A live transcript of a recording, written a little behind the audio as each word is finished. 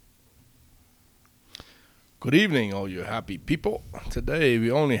Good evening, all you happy people. Today we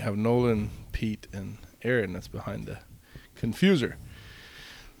only have Nolan, Pete, and Aaron that's behind the confuser.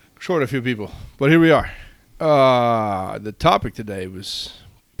 Short a few people, but here we are. The topic today was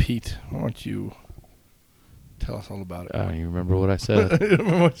Pete. Why don't you tell us all about it? You remember what I said? You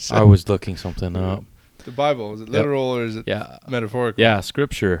remember what you said? I was looking something up. The Bible, is it literal or is it metaphorical? Yeah,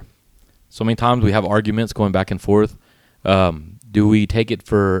 Scripture. So many times we have arguments going back and forth. Do we take it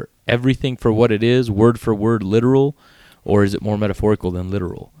for everything for what it is, word for word, literal, or is it more metaphorical than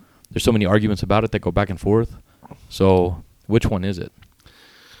literal? There's so many arguments about it that go back and forth. So which one is it?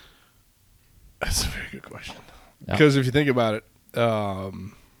 That's a very good question. Because if you think about it,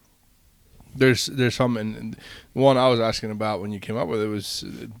 there's some, and one I was asking about when you came up with it was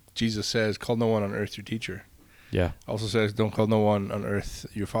Jesus says, call no one on earth your teacher. Yeah. Also says, don't call no one on earth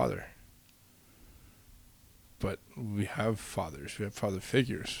your father. But we have fathers. We have father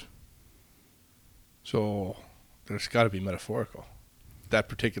figures. So there's got to be metaphorical. That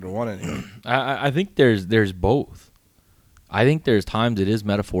particular one anyway. I think there's both. I think there's times it is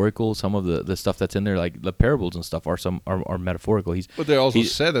metaphorical. Some of the stuff that's in there, like the parables and stuff, are metaphorical. But they also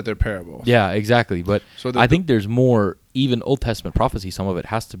said that they're parables. Yeah, exactly. But so I think there's more, even Old Testament prophecy, some of it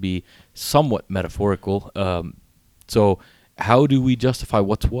has to be somewhat metaphorical. So how do we justify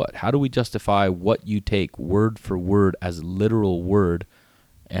what's what? How do we justify what you take word for word as literal word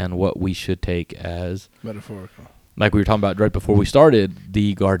and what we should take as metaphorical? Like we were talking about right before we started,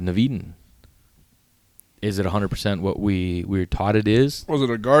 the Garden of Eden. Is it 100% what we were taught it is? Was it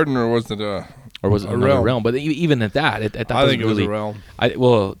a garden or was it another realm? But even at that, I think it was a realm.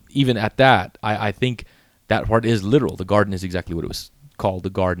 Even at that, I think that part is literal. The garden is exactly what it was called, the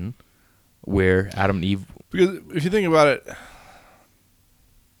garden, where Adam and Eve. Because if you think about it,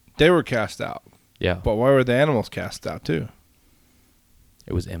 they were cast out. Yeah. But why were the animals cast out too?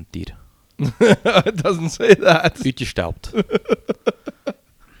 It was emptied. It doesn't say that. Utgestaubt.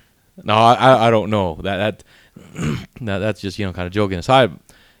 No, I don't know. That's just, kind of joking aside.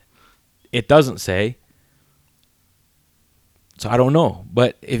 It doesn't say. So I don't know.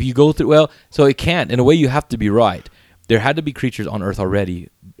 But if you go through, so it can't. In a way, you have to be right. There had to be creatures on earth already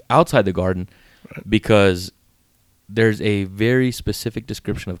outside the garden, right, because there's a very specific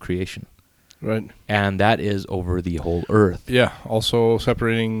description of creation. Right. And that is over the whole earth. Yeah. Also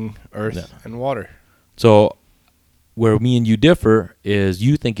separating earth and water. So where me and you differ is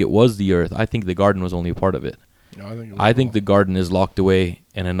you think it was the earth. I think the garden was only a part of it. No, I think the garden is locked away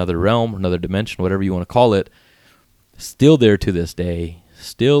in another realm, another dimension, whatever you want to call it, still there to this day,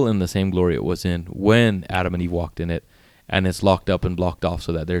 still in the same glory it was in when Adam and Eve walked in it, and it's locked up and blocked off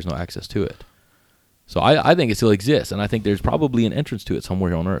so that there's no access to it. So I think it still exists, and I think there's probably an entrance to it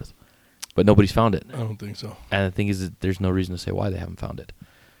somewhere on earth, but nobody's found it. I don't think so. And the thing is that there's no reason to say why they haven't found it,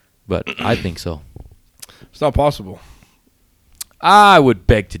 but I think so. It's not possible. I would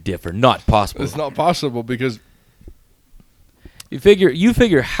beg to differ. Not possible. It's not possible because you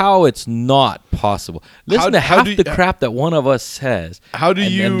figure how it's not possible. Listen to half the crap that one of us says.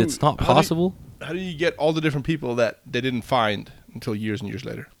 And it's not possible. How do you get all the different people that they didn't find until years and years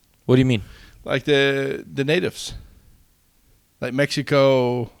later? What do you mean? Like the natives, like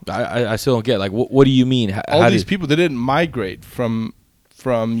Mexico. I still don't get. Like, what do you mean? All these people, they didn't migrate from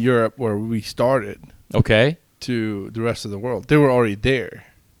Europe where we started. Okay. To the rest of the world. They were already there.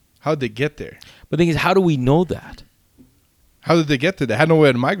 How did they get there? But the thing is, how do we know that? How did they get there? They had no way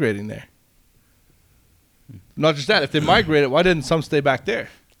of migrating there. Not just that. If they migrated, why didn't some stay back there?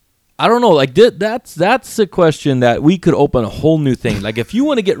 I don't know. Like that's a question that we could open a whole new thing. Like if you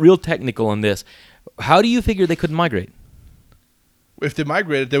want to get real technical on this, how do you figure they couldn't migrate? If they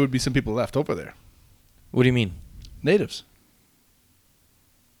migrated, there would be some people left over there. What do you mean? Natives.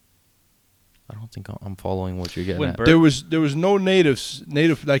 I don't think I'm following what you're getting at. There was no native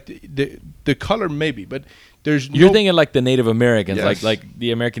like the color maybe, but you're thinking like the Native Americans, yes, like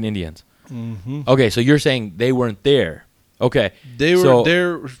the American Indians. Mm-hmm. Okay, so you're saying they weren't there. Okay,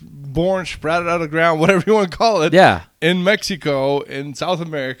 they're born, sprouted out of the ground, whatever you want to call it. Yeah, in Mexico, in South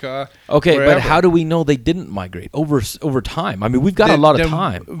America. Okay, wherever. But how do we know they didn't migrate over time? I mean, we've got a lot of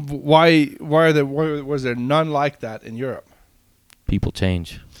time. Why was there none like that in Europe? People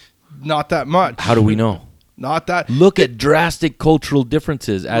change. Not that much. How do we know? Not that. Look at drastic cultural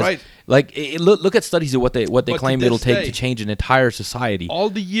differences. Right. Like look at studies of what they claim it'll take to change an entire society. All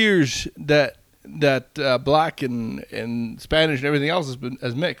the years that black and Spanish and everything else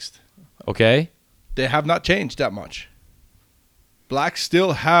has mixed. Okay. They have not changed that much. Blacks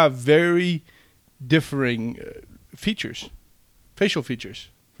still have very differing features, facial features,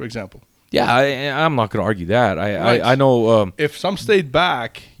 for example. Yeah, I'm not going to argue that. I know. If some stayed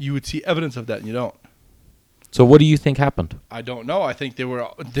back, you would see evidence of that, and you don't. So what do you think happened? I don't know. I think they were.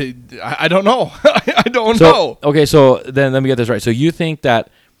 I don't know. I don't know. Okay, so then let me get this right. So you think that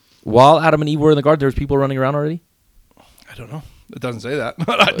while Adam and Eve were in the garden, there was people running around already? I don't know. It doesn't say that.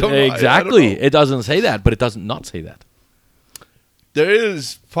 I don't know. Exactly. I don't know. It doesn't say that, but it doesn't not say that. There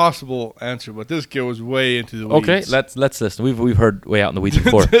is possible answer, but this goes way into the weeds. Okay, let's listen. We've heard way out in the weeds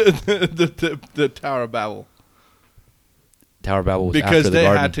before. the Tower of Babel. Tower of Babel was because after the they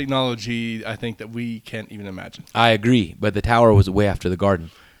garden. had technology, I think, that we can't even imagine. I agree, but the tower was way after the garden.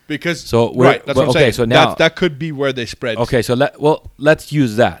 Because so right, that's what I'm saying. So now that could be where they spread. Okay, so let's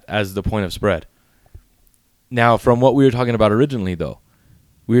use that as the point of spread. Now, from what we were talking about originally, though,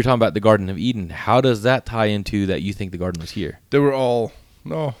 we were talking about the Garden of Eden. How does that tie into that you think the garden was here? They were all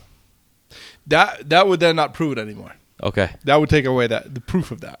no. That would then not prove it anymore. Okay. That would take away the proof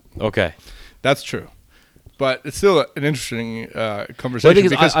of that. Okay. That's true. But it's still an interesting conversation.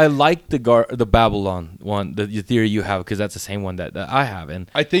 Because I like the Babylon one, the theory you have, because that's the same one that I have,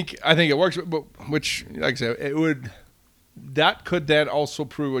 and I think it works. But which, like I said, it would. That could then also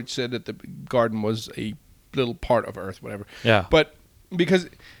prove what you said, that the garden was a little part of Earth, whatever. Yeah. But because,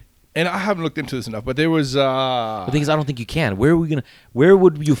 and I haven't looked into this enough, but there was. The thing is, I don't think you can. Where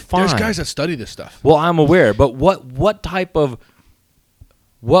would you find? There's guys that study this stuff. Well, I'm aware, but what type of.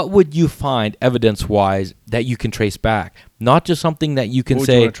 What would you find evidence-wise that you can trace back? Not just something that you can what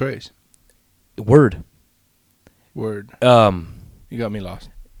say. What would you want to trace? Word. You got me lost.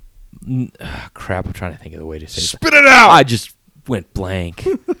 Crap, I'm trying to think of the way to say it. Spit it out! I just went blank.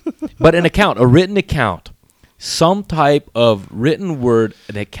 But a written account, some type of written word,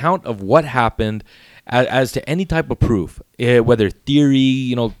 an account of what happened as to any type of proof, whether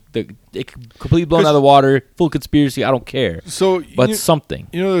theory, it completely blown out of the water, full conspiracy, I don't care. But something.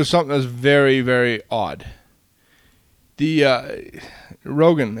 There's something that's very, very odd. The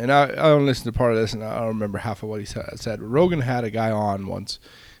Rogan, and I don't listen to part of this, and I don't remember half of what he said. Rogan had a guy on once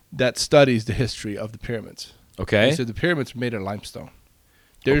that studies the history of the pyramids. Okay. He said the pyramids were made of limestone.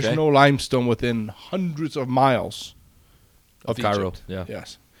 There's no limestone within hundreds of miles of Cairo. Egypt. Yeah.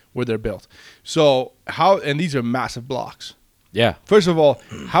 Yes, where they're built. So and these are massive blocks. Yeah. First of all,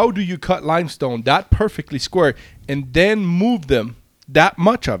 how do you cut limestone that perfectly square and then move them that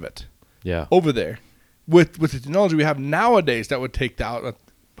much of it over there with the technology we have nowadays that would take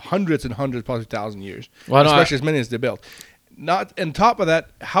hundreds and hundreds, possibly 1,000 years, especially as many as they built. Not on top of that,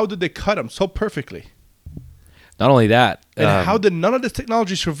 how did they cut them so perfectly? Not only that, and how did none of this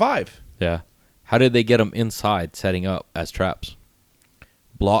technology survive? Yeah, how did they get them inside, setting up as traps,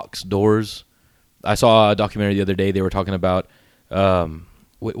 blocks, doors? I saw a documentary the other day. They were talking about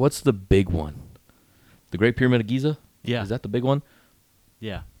what's the big one? The Great Pyramid of Giza? Yeah. Is that the big one?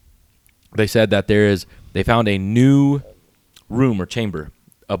 Yeah. They said that they found a new room or chamber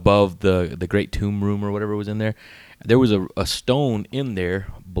above the Great Tomb Room or whatever was in there. There was a stone in there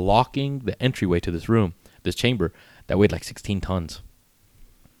blocking the entryway to this chamber, that weighed like 16 tons.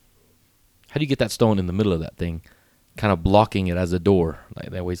 How do you get that stone in the middle of that thing, kind of blocking it as a door?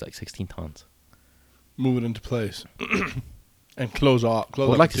 That weighs like 16 tons. Move it into place. And close off. I'd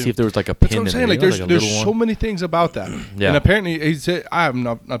like to see if there was like a pin. That's what I'm saying. There's so many things about that. Yeah. And apparently, he said, I have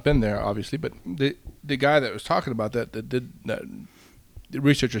not been there, obviously, but the guy that was talking about that did the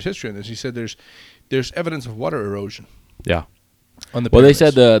researcher's history on this, he said there's evidence of water erosion. Yeah. On the pyramids.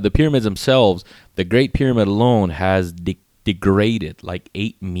 They said the pyramids themselves, the Great Pyramid alone has degraded like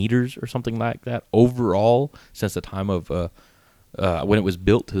 8 meters or something like that overall since the time of when it was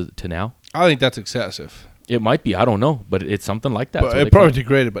built to now. I think that's excessive. It might be. I don't know, but it's something like that. But it probably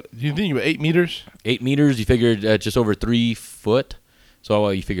degraded. But do you think about 8 meters? 8 meters. You figured just over 3 foot. So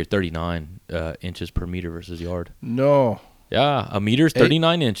you figured 39 inches per meter versus yard. No. Yeah, a meter is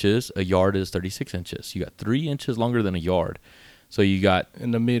 39 inches. A yard is 36 inches. You got 3 inches longer than a yard. So you got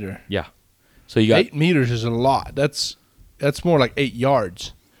in the meter. Yeah. So you got 8 meters is a lot. That's more like 8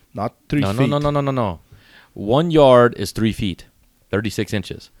 yards, not 3 feet. No. 1 yard is 3 feet, 36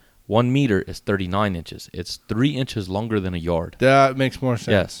 inches. 1 meter is 39 inches. It's 3 inches longer than a yard. That makes more sense.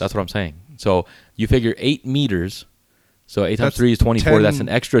 Yes, that's what I'm saying. So you figure 8 meters. So 8 times 3 is 24. 10. That's an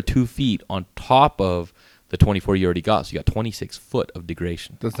extra 2 feet on top of the 24 you already got. So you got 26 foot of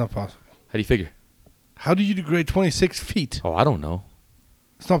degradation. That's not possible. How do you figure? How do you degrade 26 feet? Oh, I don't know.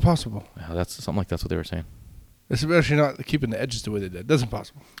 It's not possible. Yeah, that's something like that's what they were saying. Especially not keeping the edges the way they did. That's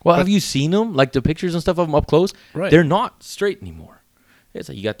impossible. Well, have you seen them? Like the pictures and stuff of them up close? Right. They're not straight anymore. It's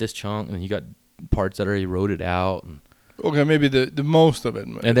like you got this chunk and you got parts that are eroded out. And okay, maybe the most of it.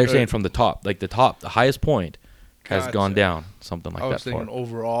 And they're saying from the top, like the highest point has gone down, something like that. I was thinking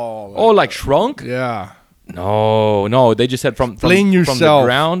overall. Like shrunk? Yeah. No. They just said from the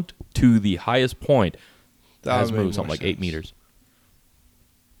ground to the highest point. That has would make moved something more like 8 sense. meters.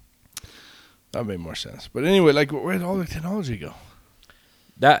 That made more sense. But anyway, like, where did all the technology go?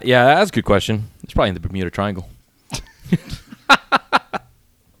 That's a good question. It's probably in the Bermuda Triangle.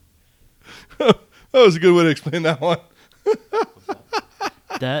 That was a good way to explain that one.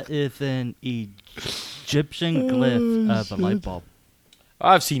 That is an Egyptian glyph of a light bulb.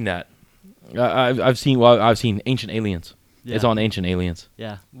 I've seen that. I've seen Ancient Aliens. Yeah. It's on Ancient Aliens.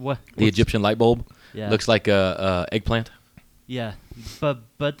 Yeah. What? The Egyptian light bulb Yeah. looks like a eggplant. Yeah.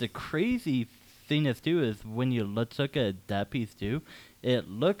 But the crazy thing is too is when you look at that piece too, it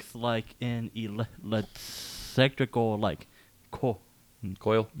looks like an electrical like Coil.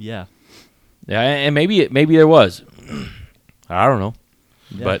 Yeah. Yeah, and maybe there was. I don't know.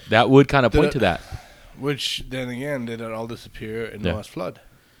 Yeah. But that would kind of Did point it- to that. Which, then again, did it all disappear in Yeah. Noah's flood?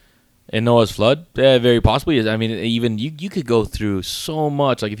 In Noah's flood, very possibly. I mean, even you could go through so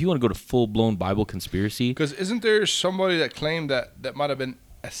much. Like if you want to go to full blown Bible conspiracy, Because isn't there somebody that claimed that might have been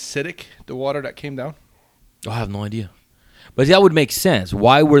acidic, the water that came down? I have no idea. But that would make sense.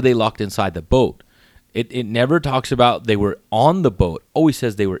 Why were they locked inside the boat? It never talks about they were on the boat. Always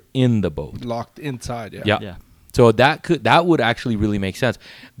says they were in the boat. Locked inside, yeah. Yeah. Yeah. So that would actually really make sense.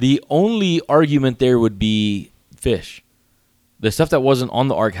 The only argument there would be fish. The stuff that wasn't on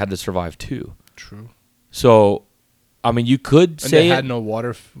the ark had to survive too. True. So, I mean, you could And say they had it- no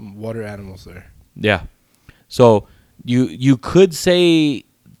water animals there. Yeah. So you could say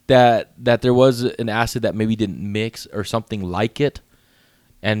that there was an acid that maybe didn't mix or something like it,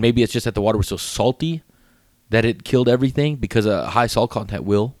 and maybe it's just that the water was so salty that it killed everything because a high salt content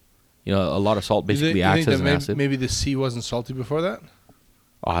will. You know, a lot of salt basically You acts think as that an acid. maybe the sea wasn't salty before that?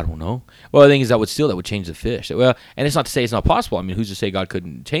 I don't know. Well, the thing is that would change the fish. Well, and it's not to say it's not possible. I mean, who's to say God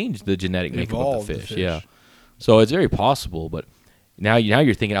couldn't change the genetic makeup Evolve of the the fish? fish. Yeah. So it's very possible, but now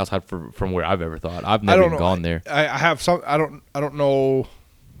you're thinking outside from where I've ever thought. I've I never don't even know. gone there. I have some. I don't know.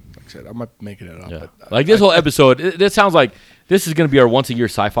 Like I said, I might be making it up. Yeah. But Like this whole episode, this sounds like this is going to be our once a year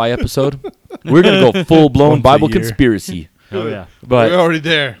sci-fi episode. We're going to go full blown Once a Bible year. conspiracy. Oh yeah. But we're already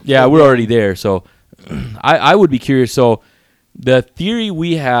there. yeah, we're already there. So I would be curious. So the theory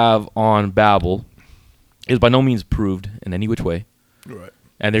we have on Babel is by no means proved in any which way. Right.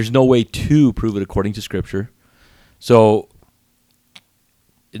 And there's no way to prove it according to Scripture. So,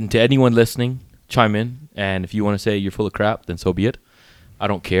 and to anyone listening, chime in. And if you want to say you're full of crap, then so be it. I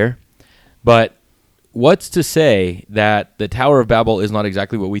don't care. But what's to say that the Tower of Babel is not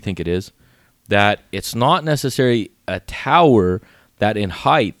exactly what we think it is? That it's not necessarily a tower that in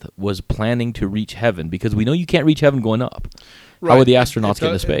height was planning to reach heaven, because we know you can't reach heaven going up. How would the astronauts get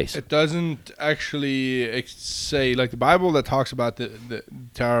into space? It doesn't actually say, like the Bible that talks about the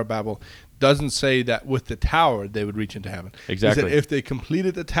Tower of Babel doesn't say that with the tower they would reach into heaven. Exactly. It said if they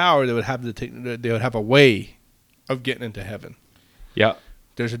completed the tower, they would have a way of getting into heaven. Yeah.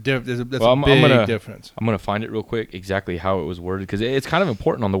 That's Well, a big difference. I'm going to find it real quick exactly how it was worded, because it's kind of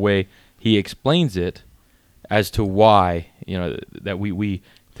important on the way he explains it as to why, that we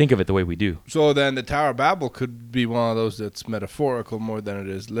think of it the way we do. So then the Tower of Babel could be one of those that's metaphorical more than it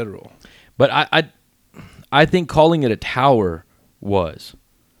is literal. But I think calling it a tower was.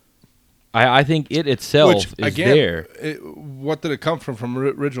 I think it itself Which, is again, there. What did it come from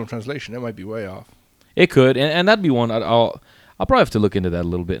original translation? It might be way off. It could, and that'd be one. I'll probably have to look into that a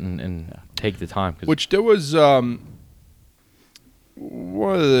little bit and take the time. Which there was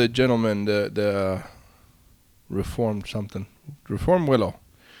one of the gentlemen, the Reformed Willow,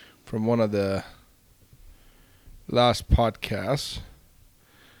 from one of the last podcasts.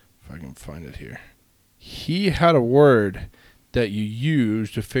 If I can find it here, he had a word that you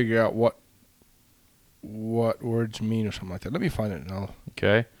use to figure out what words mean or something like that. Let me find it now.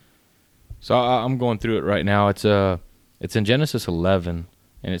 Okay. So I'm going through it right now. It's in Genesis 11,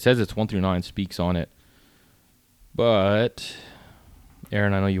 and it says it's 1 through 9 speaks on it. But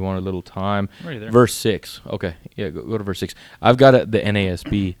Aaron, I know you want a little time. Right there. Verse 6. Okay. Yeah, go to verse 6. I've got the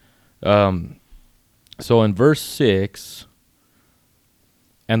NASB. So in verse 6,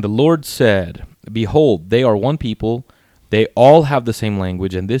 and the Lord said, "Behold, they are one people. They all have the same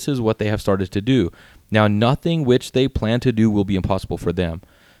language, and this is what they have started to do. Now nothing which they plan to do will be impossible for them.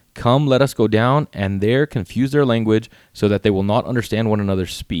 Come, let us go down, and there confuse their language, so that they will not understand one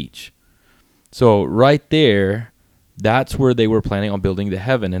another's speech." So right there, that's where they were planning on building the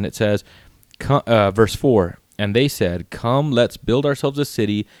heaven. And it says, verse 4, and they said, "Come, let's build ourselves a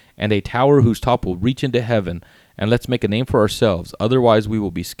city and a tower whose top will reach into heaven, and let's make a name for ourselves. Otherwise we will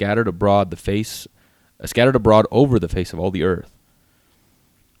be scattered abroad over the face of all the earth."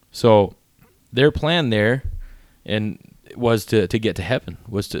 So their plan there, and was to get to heaven,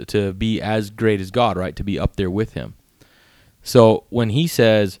 was to be as great as God, right? To be up there with him. So when he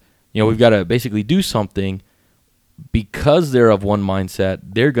says, we've got to basically do something, because they're of one mindset,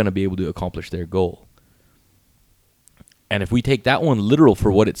 they're going to be able to accomplish their goal. And if we take that one literal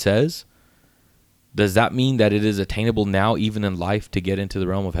for what it says, does that mean that it is attainable now, even in life, to get into the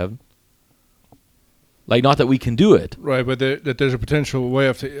realm of heaven? Like, not that we can do it. Right, but that there's a potential way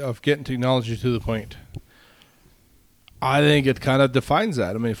of getting technology to the point. I think it kind of defines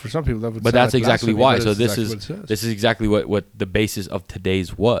that. I mean, for some people that would. But that's exactly why. So this is is exactly what the basis of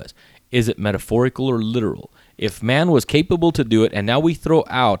today's was. Is it metaphorical or literal? If man was capable to do it, and now we throw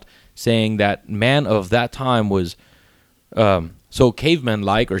out saying that man of that time was so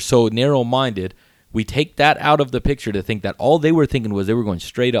caveman-like or so narrow-minded, we take that out of the picture to think that all they were thinking was they were going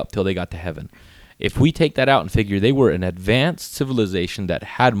straight up till they got to heaven. If we take that out and figure they were an advanced civilization that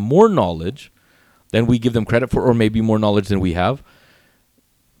had more knowledge than we give them credit for, or maybe more knowledge than we have,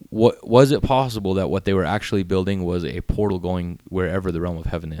 was it possible that what they were actually building was a portal going wherever the realm of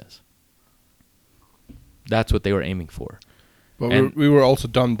heaven is? That's what they were aiming for. But we were also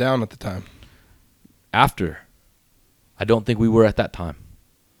dumbed down at the time. After. I don't think we were at that time.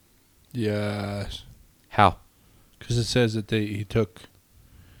 Yes. How? Because it says that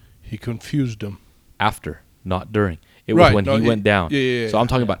he confused them. After, not during. It was when he went down. Yeah, so I'm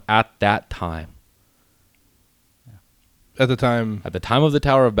talking about at that time. At the time. At the time of the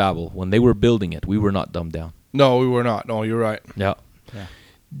Tower of Babel, when they were building it, we were not dumbed down. No, we were not. No, you're right. Yeah.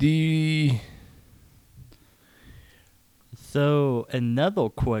 So another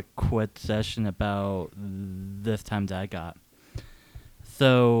quick session about this time that I got.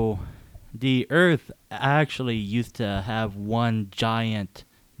 So the Earth actually used to have one giant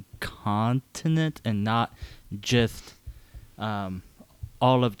continent and not just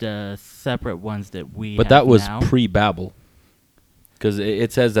all of the separate ones that we But have that was now. pre-Babel. Because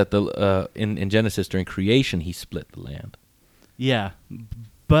it says that in Genesis during creation, he split the land. Yeah,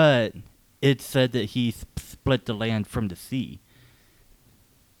 but it said that he split the land from the sea.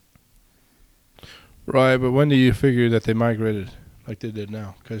 Right, but when do you figure that they migrated like they did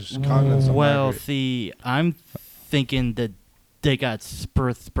now? Because continents don't migrate. See, I'm thinking that they got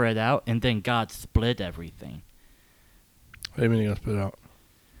spread out and then God split everything. What do you mean they got split out?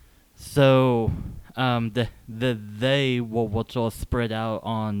 So, they were all spread out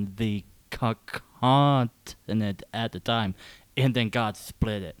on the continent at the time, and then God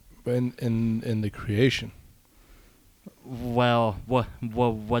split it. In the creation. Well, what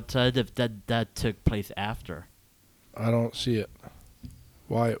if that took place after? I don't see it.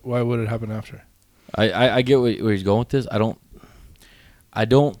 Why would it happen after? I get where he's going with this. I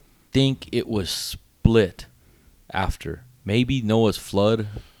don't think it was split after. Maybe Noah's flood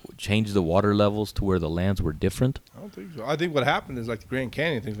changed the water levels to where the lands were different. I don't think so. I think what happened is like the Grand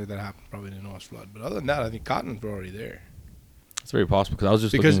Canyon, things like that happened probably in Noah's flood. But other than that, I think continents were already there. It's very possible because I was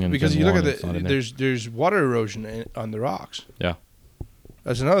just looking in because you look at there's water erosion on the rocks. Yeah,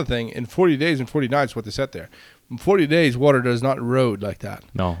 that's another thing. In 40 days and 40 nights, what they said there. In 40 days, water does not erode like that.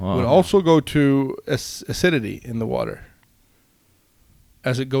 No, it would also go to acidity in the water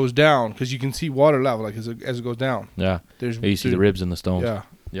as it goes down, because you can see water level like as it goes down. Yeah, you see the ribs in the stones. Yeah.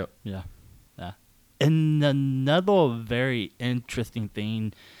 Yep. Yeah. And another very interesting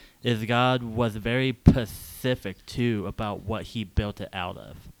thing is God was very specific too about what He built it out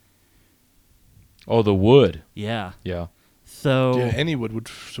of. Oh, the wood. Yeah. Yeah. So. Yeah, any wood would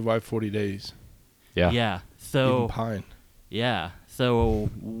survive 40 days. Yeah. Yeah. So. Even pine. Yeah. So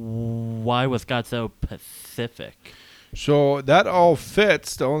why was God so specific? So that all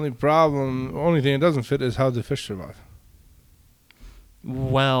fits. The only thing that doesn't fit is how the fish survive.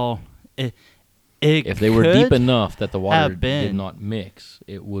 Well, if they were deep enough that the water been. did not mix,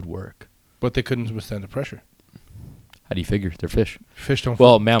 it would work. But they couldn't withstand the pressure. How do you figure? They're fish. Fish don't.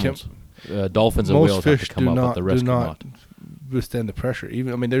 Well, mammals, dolphins and whales have to come up, but the rest do not withstand the pressure.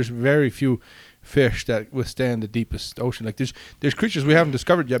 There's very few fish that withstand the deepest ocean. Like there's creatures we haven't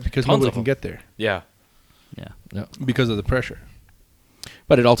discovered yet because nobody can get there. Yeah. Because of the pressure.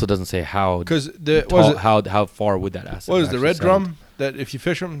 But it also doesn't say how. Because how far would that acid? What is the red drum that if you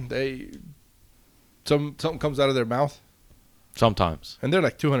fish them, something comes out of their mouth? Sometimes. And they're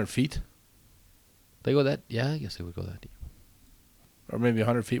like 200 feet. They go that? Yeah, I guess they would go that deep. Or maybe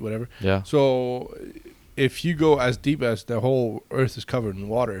 100 feet, whatever. Yeah. So if you go as deep as the whole earth is covered in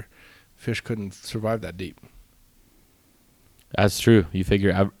water, fish couldn't survive that deep. That's true. You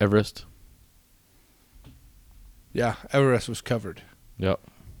figure Everest? Yeah, Everest was covered. Yep.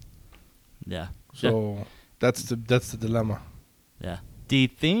 Yeah. So that's the dilemma. Yeah. The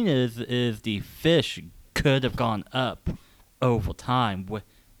thing is the fish could have gone up over time with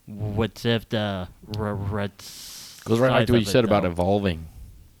if the red Goes right back to what you side of said it, about though. evolving.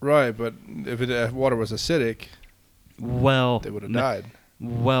 Right, but if water was acidic, Well, they would have died.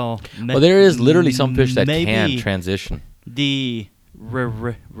 Well, Well, there is literally some fish that maybe can transition. the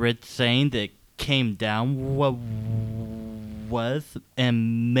red sand that came down was,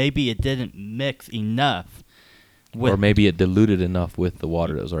 and maybe it didn't mix enough. Or maybe it diluted enough with the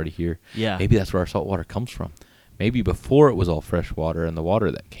water that was already here. Yeah. Maybe that's where our salt water comes from. Maybe before it was all fresh water, and the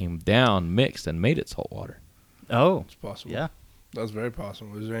water that came down mixed and made it salt water. Oh, It's possible. yeah. That's very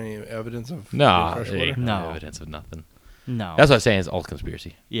possible. Is there any evidence of Nah, fresh there water? ain't no No. evidence of nothing. No. That's what I'm saying. It's all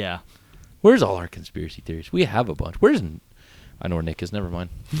conspiracy. Yeah. Where's all our conspiracy theories? We have a bunch. I know where Nick is. Never mind.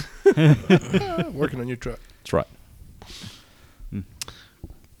 Working on your truck. That's right.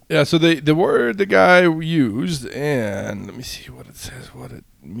 Yeah, so the word the guy used, and let me see what it says, what it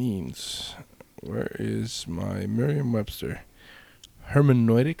means. Where is my Merriam-Webster?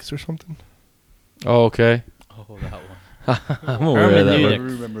 Hermeneutics or something? Oh, okay. Oh, that one. I'm aware of that Hermeneutic. word. I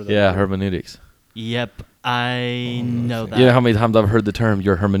remember that. Yeah, word. hermeneutics. Yep. I know that. You know how many times I've heard the term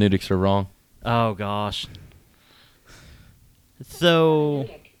 "your hermeneutics are wrong"? Oh gosh. So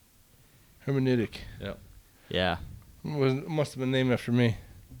Hermeneutic. yeah. Must have been named after me.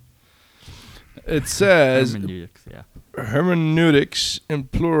 It says Hermeneutics, yeah. hermeneutics in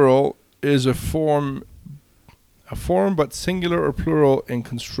plural is a form but singular or plural in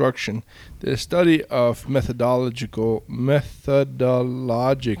construction. The study of methodological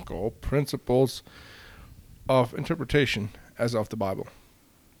principles of interpretation as of the Bible.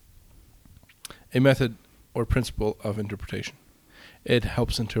 A method or principle of interpretation. It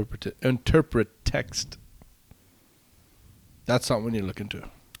helps interpret text. That's something we need to look into.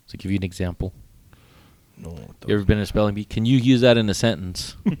 To give you an example, No, you ever been in a spelling bee? Can you use that in a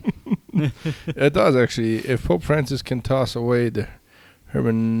sentence? it does actually. If Pope Francis can toss away the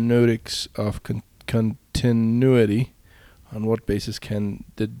hermeneutics of continuity, on what basis can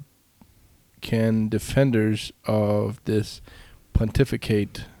defenders of this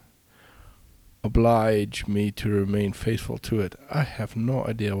pontificate oblige me to remain faithful to it? I have no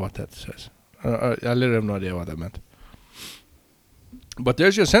idea what that says. I literally have no idea what that meant. But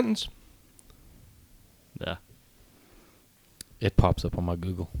there's your sentence. Yeah. It pops up on my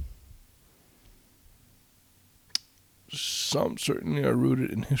Google. Some certainly are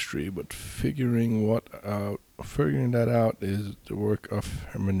rooted in history, but figuring that out is the work of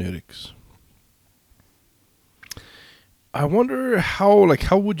hermeneutics. I wonder how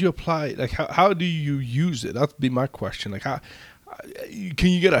would you apply it? Like, how do you use it? That'd be my question. Like, how can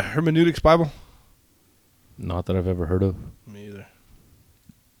you get a hermeneutics Bible? Not that I've ever heard of. Me either.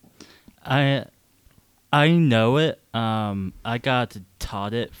 I know it. I got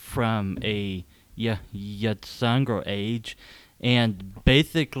taught it from a younger age, and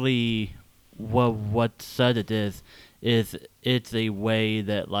basically, what said it is it's a way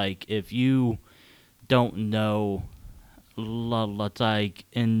that, like, if you don't know like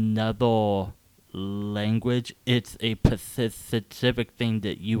another language, it's a specific thing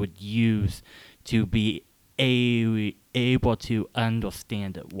that you would use to be able to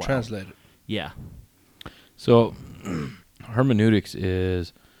understand it well. Translate it. Yeah. So, hermeneutics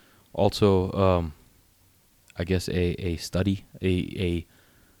is also, I guess, a study, a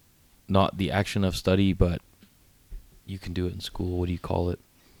not the action of study, but you can do it in school. What do you call it?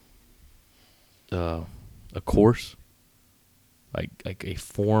 A course, like a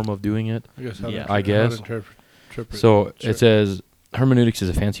form of doing it. I guess. How Yeah. to, I guess. How to interpret. So Sure. it says hermeneutics is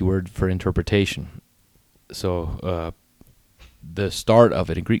a fancy word for interpretation. So the start of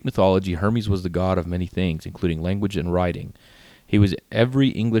it in Greek mythology, Hermes was the god of many things, including language and writing. He was every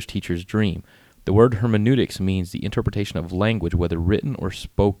English teacher's dream. The word hermeneutics means the interpretation of language, whether written or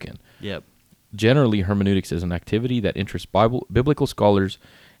spoken. Yep. Generally, hermeneutics is an activity that interests biblical scholars,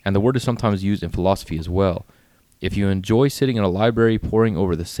 and the word is sometimes used in philosophy as well. If you enjoy sitting in a library poring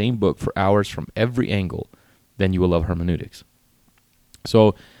over the same book for hours from every angle, then you will love hermeneutics.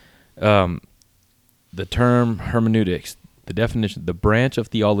 So, the term hermeneutics, the definition, the branch of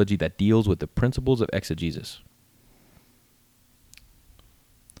theology that deals with the principles of exegesis.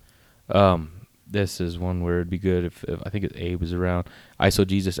 This is one where it'd be good if I think Abe is around.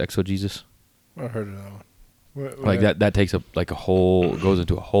 Isogesis, exegesis. I heard of that one. Like that takes up like a whole, goes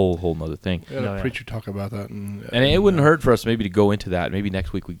into a whole nother thing. We had No, a yeah. preacher talk about that, and And it wouldn't hurt for us maybe to go into that. Maybe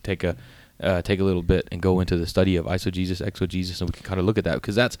next week we take a little bit and go into the study of isogesis, exegesis, and we can kind of look at that,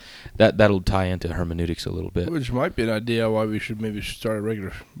 because that'll tie into hermeneutics a little bit. which might be an idea why we should maybe start a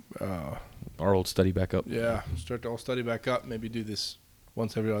regular. Our old study back up. Yeah, start the whole study back up. Maybe do this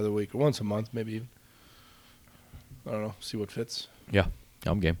once every other week or once a month, maybe even. I don't know. See what fits. Yeah,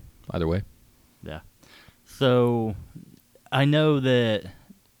 I'm game. Either way. Yeah. So I know that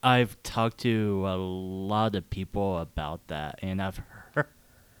I've talked to a lot of people about that, and I've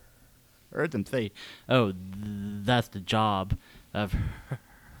heard them say, "Oh, that's the job of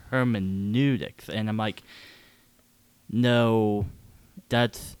hermeneutics," and I'm like, "No,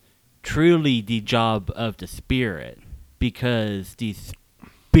 that's truly the job of the Spirit, because the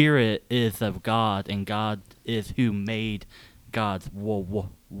Spirit is of God, and God is who made God's what's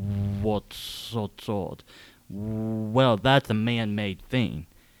well, that's a man-made thing.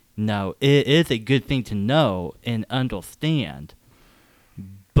 No, it is a good thing to know and understand,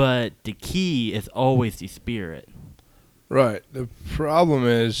 but the key is always the Spirit." Right. The problem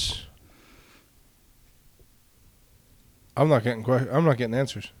is, I'm not getting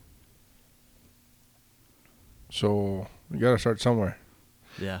answers. So we got to start somewhere.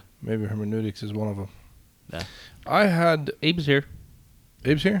 Yeah. Maybe hermeneutics is one of them. Yeah. I had Abe's here.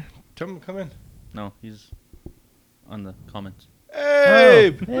 Abe's here. Tell him to come in. No, he's on the comments. Hey,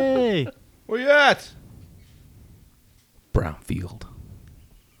 Abe, Hey. where you at? Brownfield.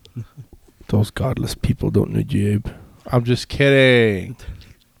 Those godless people don't need you, Abe. I'm just kidding.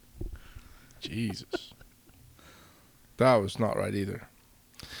 Jesus. That was not right either.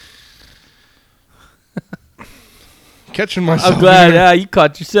 Catching myself. I'm glad. here. Yeah, you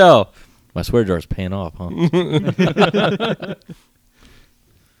caught yourself. My swear jar's paying off, huh?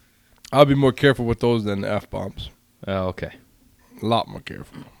 I'll be more careful with those than F-bombs. Oh, okay. A lot more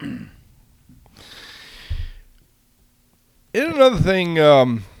careful. And another thing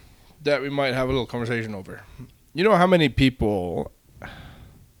that we might have a little conversation over. You know how many people,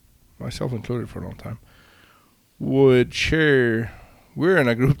 myself included for a long time, would share, we're in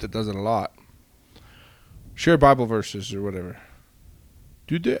a group that does it a lot, share Bible verses or whatever.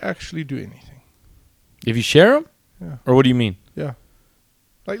 Do they actually do anything? If you share them? Yeah. Or what do you mean? Yeah.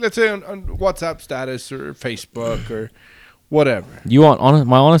 Like, let's say on WhatsApp status or Facebook or whatever. You want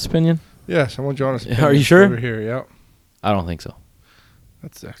my honest opinion? Yes, I want your honest Are opinion you sure? over here, yeah. I don't think so.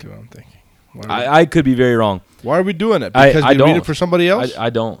 That's exactly what I'm thinking. I could be very wrong. Why are we doing it? I Because we read don't. it for somebody else? I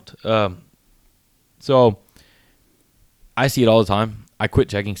don't. So I see it all the time. I quit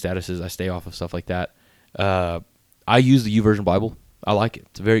checking statuses. I stay off of stuff like that. I use the YouVersion Bible. I like it.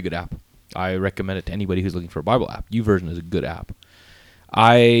 It's a very good app. I recommend it to anybody who's looking for a Bible app. YouVersion is a good app.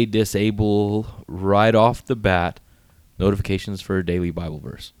 I disable right off the bat notifications for a daily Bible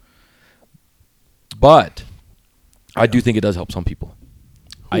verse. But I do think it does help some people.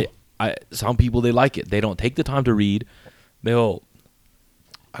 Some people, they like it. They don't take the time to read. I don't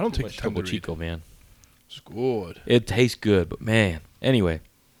take the time to Topo read. Chico, man. It's good. It tastes good, but man. Anyway,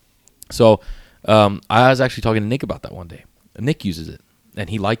 so I was actually talking to Nick about that one day. Nick uses it, and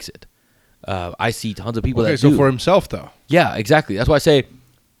he likes it. I see tons of people that do. Okay, so for himself, though. Yeah, exactly. That's why I say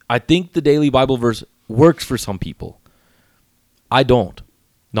I think the daily Bible verse works for some people. I don't.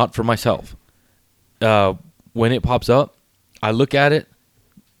 Not for myself. When it pops up, I look at it.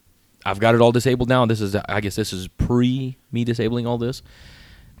 I've got it all disabled now. I guess this is pre me disabling all this.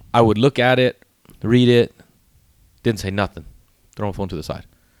 I would look at it, read it, didn't say nothing. Throw my phone to the side.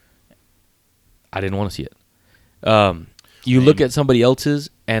 I didn't want to see it. You look at somebody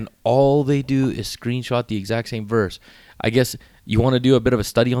else's, and all they do is screenshot the exact same verse. I guess you want to do a bit of a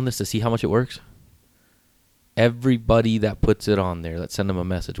study on this to see how much it works? Everybody that puts it on there, let's send them a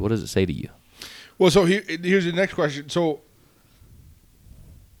message. What does it say to you? Well, so here's the next question. So,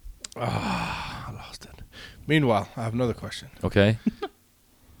 I lost it. Meanwhile, I have another question. Okay.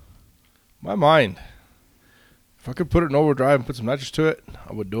 My mind. If I could put it in overdrive and put some nitrous to it,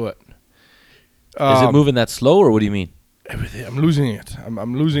 I would do it. Is it moving that slow, or what do you mean? Everything. I'm losing it.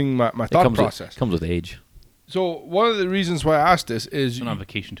 I'm losing my thought process. Comes with age. So one of the reasons why I asked this is Been on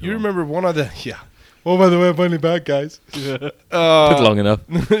vacation too you long. remember one of the Oh, by the way, I'm finally back, guys. Took long enough.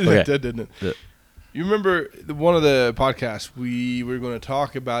 It did, didn't it? Yeah. You remember one of the podcasts we were going to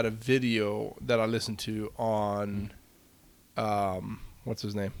talk about a video that I listened to on, what's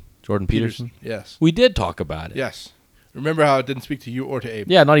his name? Jordan Peterson? Yes. We did talk about it. Yes. Remember how it didn't speak to you or to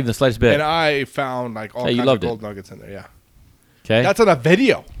Abe? Yeah, not even the slightest bit. And I found like all Hey, you kinds of loved it. gold nuggets in there. Yeah. Okay. That's on a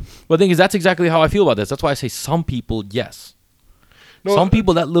video. Well, the thing is, that's exactly how I feel about this. That's why I say some people, yes. No, Some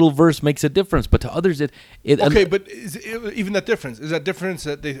people, that little verse makes a difference, but to others, it Okay, but is it, even that difference? Is that difference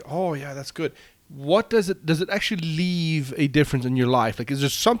that they? Oh, yeah, that's good. What does it actually leave a difference in your life? Like, is there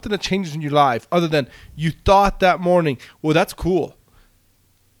something that changes in your life other than you thought that morning? Well, that's cool.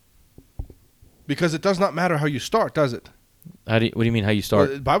 Because it does not matter how you start, does it? what do you mean how you start?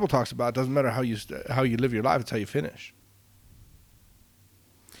 Well, the Bible talks about it doesn't matter how you live your life; it's how you finish.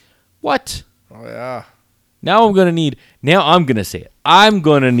 What? Oh yeah. Now I'm gonna say it. I'm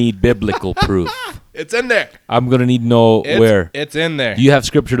gonna need biblical proof. It's in there. I'm gonna need to know where. It's in there. Do you have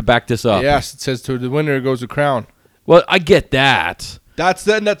scripture to back this up? Yes, it says to the winner goes the crown. Well, I get that. That's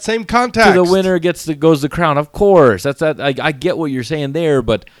in that same context. To the winner goes the crown. Of course, that's that. I get what you're saying there,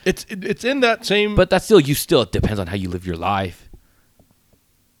 but It's in that same. but that's still it depends on how you live your life.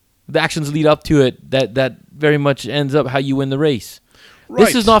 The actions lead up to it. That very much ends up how you win the race. right.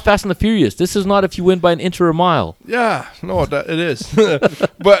 This is not Fast and the Furious. This is not if you win by an inch or a mile. Yeah, no, it is.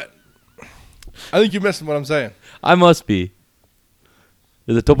 But I think you're missing what I'm saying. I must be.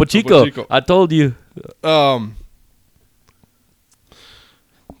 There's a Topo Chico. Chico. I told you.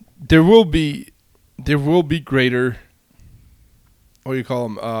 There will be greater. What do you call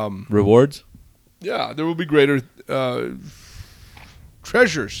them? Rewards. Yeah, there will be greater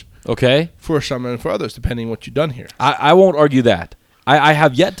treasures Okay. for some and for others, depending on what you've done here. I won't argue that. I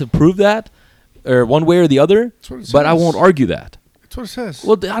have yet to prove that, or one way or the other. That's what it But I says. won't argue that. That's what it says.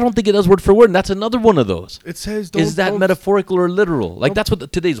 Well, I don't think it does word for word, and that's another one of those. It says Is that don't, metaphorical or literal? Like that's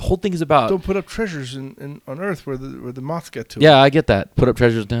what today's whole thing is about. don't put up treasures in on earth where the moths get to. Yeah, I get that. Put up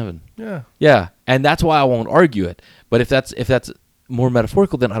treasures in heaven. Yeah. Yeah, and that's why I won't argue it. But if that's more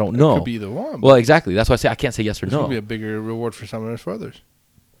metaphorical, then I don't know. It could be either one. Well, exactly. That's why I say I can't say yes or There's going no. to be a bigger reward for some and for others.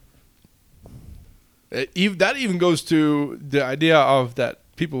 That even goes to the idea of that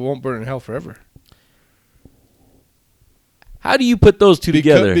people won't burn in hell forever. How do you put those two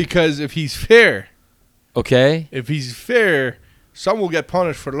together? Because if he's fair, Okay. some will get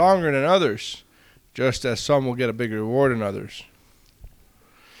punished for longer than others, just as some will get a bigger reward than others.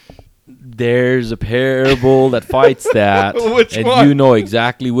 There's a parable that fights that. Which and one? you know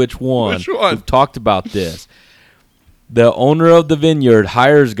exactly which one. Which one? We've talked about this. The owner of the vineyard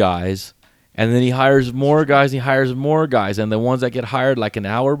hires guys, and then he hires more guys, and the ones that get hired like an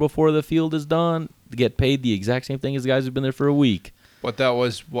hour before the field is done get paid the exact same thing as the guys who've been there for a week. But that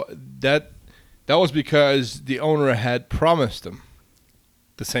was because the owner had promised them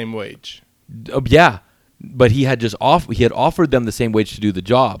the same wage. Yeah, but he had offered them the same wage to do the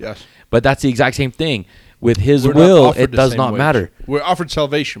job. Yes. But that's the exact same thing. With his We're not will, offered it the does same not wage. matter. We're offered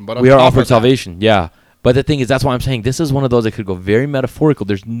salvation, but on We are top offered of that- salvation, yeah. But the thing is, that's why I'm saying this is one of those that could go very metaphorical.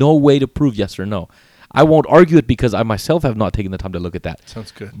 There's no way to prove yes or no. I won't argue it because I myself have not taken the time to look at that.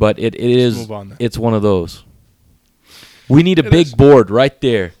 Sounds good. But it is, move on then. it's one of those. We need a It big is. board right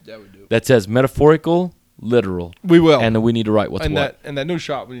there Yeah, we do. that says metaphorical, literal. We will. And then we need to write what's and what. that new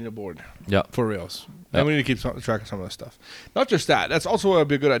shop, we need a board. Yeah. For reals. Yeah. And we need to keep track of some of this stuff. Not just that. That's also would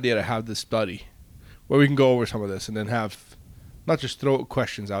be a good idea to have this study where we can go over some of this and then have not just throw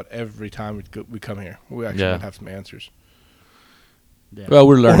questions out every time we come here. We actually Yeah. might have some answers. Yeah. Well,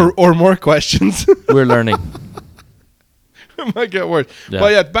 we're learning. Or more questions. We're learning. It might get worse. Yeah.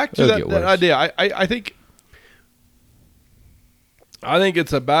 But yeah, back to It'll that get worse. idea. I think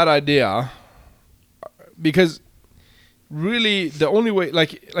it's a bad idea because really the only way,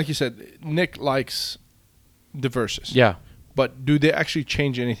 like you said, Nick likes the verses. Yeah. But do they actually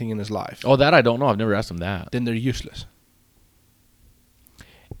change anything in his life? Oh, that I don't know. I've never asked him that. Then they're useless.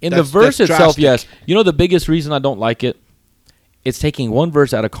 In the That's verse itself, drastic. yes. You know the biggest reason I don't like it? It's taking one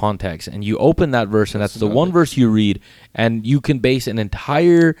verse out of context, and you open that verse, and that's the one verse you read, and you can base an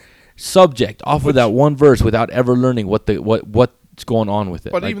entire subject off of that one verse without ever learning what's going on with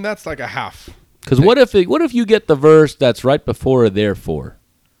it. But even that's like a half. Because what if you get the verse that's right before or therefore?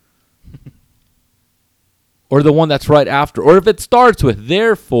 Or the one that's right after. Or if it starts with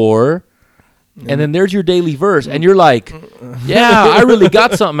therefore, and then there's your daily verse, and you're like, yeah, I really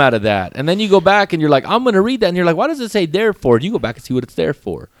got something out of that. And then you go back and you're like, I'm going to read that. And you're like, why does it say therefore? And you go back and see what it's there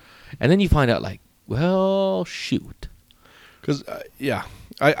for. And then you find out like, well, shoot. Because,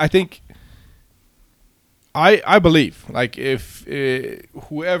 I think, I believe, like if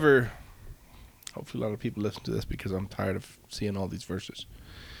whoever, hopefully a lot of people listen to this because I'm tired of seeing all these verses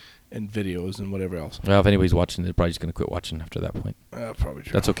and videos and whatever else. Well, if anybody's watching, they're probably just going to quit watching after that point. Probably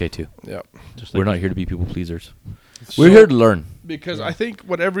true. That's okay too. Yeah. Just We're like not here to be people pleasers. So- We're here to learn Because Yeah. I think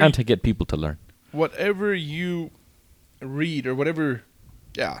whatever and to get people to learn. you read or whatever,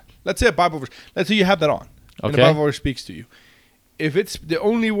 let's say a Bible verse. Let's say you have that on. And the Okay. Bible verse speaks to you. If it's the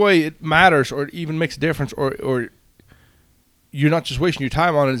only way it matters or it even makes a difference or you're not just wasting your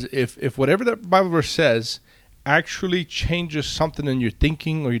time on it, is if whatever that Bible verse says actually changes something in your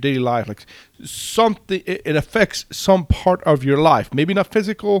thinking or your daily life, like something, it affects some part of your life. Maybe not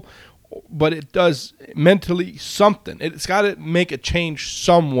physical, but it does mentally something. It's got to make a change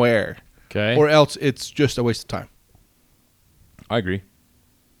somewhere. Okay. Or else it's just a waste of time. I agree.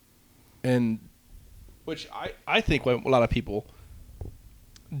 And which I think why a lot of people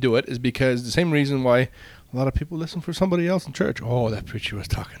do it is because the same reason why A lot of people listen for somebody else in church. Oh, that preacher was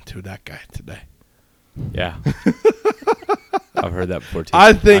talking to that guy today. Yeah. I've heard that before too.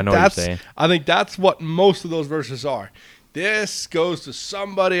 I think know what you're saying. I think that's what most of those verses are. This goes to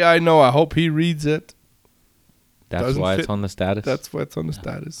somebody I know. I hope he reads it. That's Doesn't why fit. it's on the status. That's why it's on the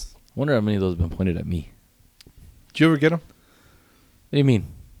status. Wonder how many of those have been pointed at me. Did you ever get them? What do you mean?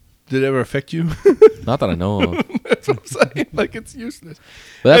 Did it ever affect you? Not that I know of. That's what I'm saying. Like, it's useless.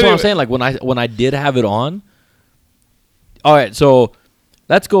 But that's what Anyway. I'm saying. Like when I did have it on. All right, so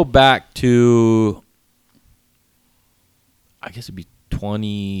let's go back to, I guess it'd be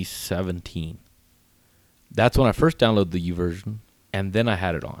 2017. That's when I first downloaded the YouVersion, and then I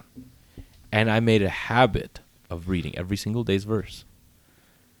had it on, and I made a habit of reading every single day's verse.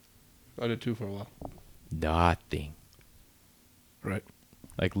 I did too for a while. Nothing. Right.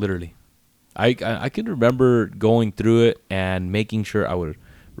 Like literally, I can remember going through it and making sure I would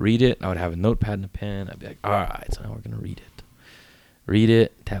read it. I would have a notepad and a pen. I'd be like, all right, so now we're gonna read it. Read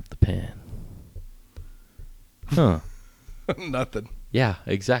it. Tap the pen. Huh? Nothing. Yeah,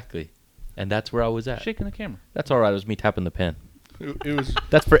 exactly. And that's where I was at. Shaking the camera. That's all right. It was me tapping the pen. It was.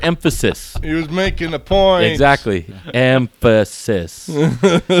 That's for emphasis. He was making a point. Exactly. Emphasis.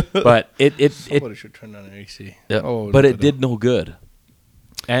 But it Somebody should turn on an AC. but it did no good.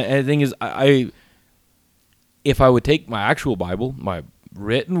 And the thing is, I if I would take my actual Bible, my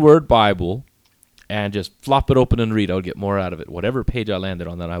written word Bible, and just flop it open and read, I would get more out of it. Whatever page I landed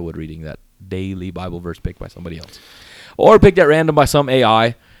on, than I would reading that daily Bible verse picked by somebody else, or picked at random by some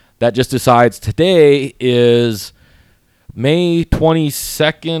AI that just decides today is May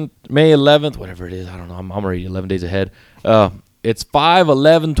 22nd, May 11th, whatever it is. I don't know. I'm already 11 days ahead. It's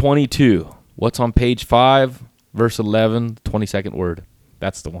 5/11/22. What's on page 5, verse 11, 22nd word?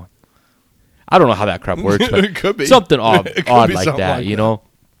 That's the one. I don't know how that crap works, but It could be. something odd It could be like something that, like you that. know?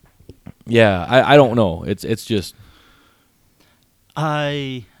 Yeah, I don't know. It's just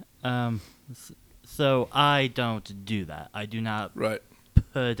So I don't do that. I do not Right.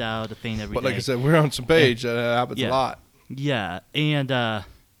 put out a thing every day. But like I said, we're on some page that happens Yeah. a lot. Yeah, and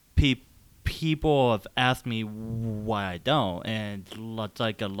people have asked me why I don't, and lots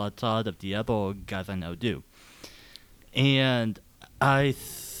like a lot of the other guys I know do. And I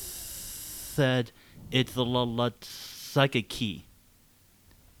said it's a lot like a key.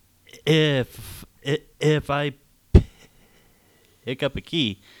 If I pick up a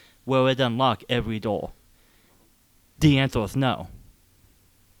key, will it unlock every door? The answer is no.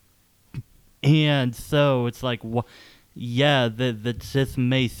 And so it's like, yeah, this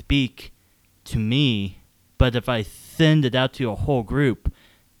may speak to me, but if I send it out to a whole group,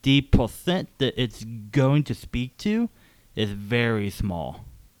 the percent that it's going to speak to is very small.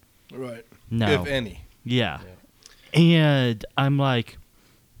 Right. No. If any. Yeah. And I'm like,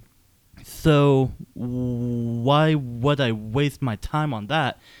 so why would I waste my time on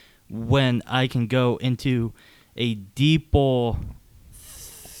that when I can go into a deeper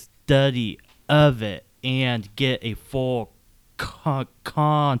study of it and get a full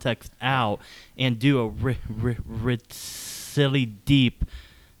context out and do a silly, deep,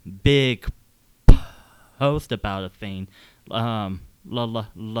 big post about a thing?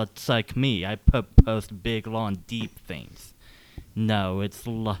 It's like me. I post big, long, deep things. No, it's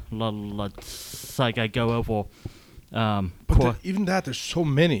like I go over. But even that, there's so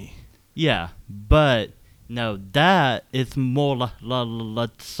many. Yeah, but no, that is more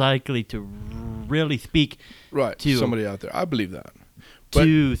likely to really speak Right. to Somebody out there. I believe that. But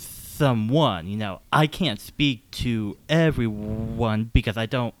to someone. You know, I can't speak to everyone because I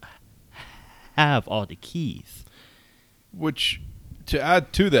don't have all the keys. which, to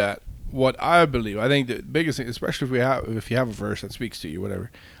add to that, what I believe, I think the biggest thing, especially if you have a verse that speaks to you,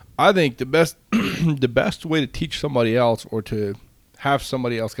 whatever, I think the best the best way to teach somebody else or to have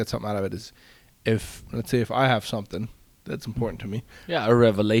somebody else get something out of it is let's say if I have something that's important to me, a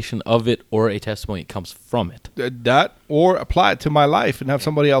revelation of it or a testimony comes from it. that or apply it to my life and have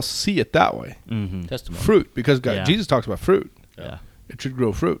somebody else see it that way. Mm-hmm. Testimony. Fruit, because God, Yeah. Jesus talks about fruit. Yeah. It should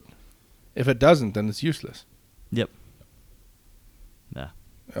grow fruit. If it doesn't, then it's useless. Yep. Yeah.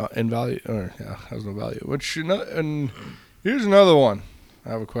 Invalue, or has no value. And here's another one I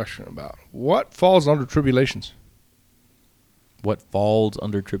have a question about. What falls under tribulations? What falls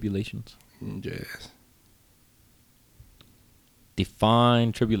under tribulations? Yes.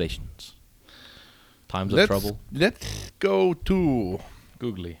 Define tribulations. Times of trouble. Let's go to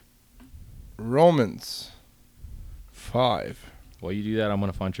Googly. Romans 5. While you do that, I'm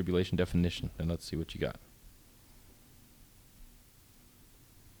going to find tribulation definition, and let's see what you got.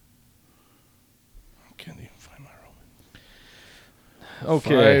 I can't even find my Romans.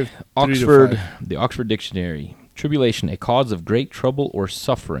 Okay. 3 to Oxford, 5. the Oxford Dictionary. Tribulation, a cause of great trouble or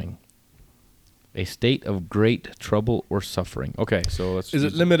suffering. A state of great trouble or suffering. Okay, so let's. Is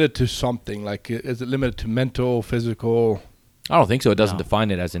it limited to something? Like, is it limited to mental, physical? I don't think so. It doesn't No.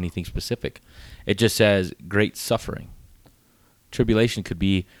 define it as anything specific. It just says great suffering. Tribulation could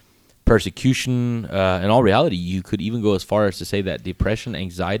be persecution. In all reality, you could even go as far as to say that depression,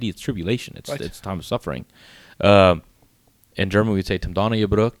 anxiety, it's tribulation. It's Right. it's time of suffering. In German, we'd say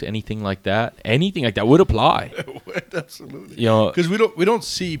Tamdana anything like that. Anything like that would apply. Absolutely. You know, Because we don't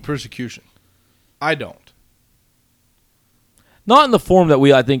see persecution. I don't. not in the form that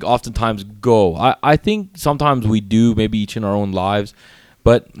we, I think, oftentimes go. I think sometimes we do, maybe each in our own lives,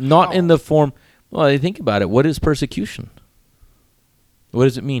 but not How? in the form. Well, I think about it. What is persecution? What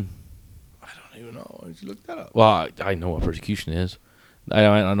does it mean? I don't even know. Did you look that up? Well, I know what persecution is. I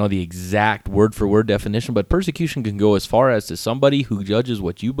don't know the exact word-for-word definition, but persecution can go as far as to somebody who judges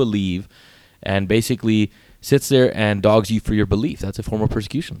what you believe and basically sits there and dogs you for your belief. That's a form of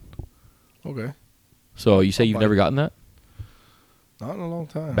persecution. Okay. So you say you've never gotten that? Not in a long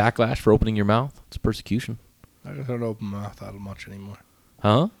time. Backlash for opening your mouth? It's persecution. I don't open my mouth that much anymore.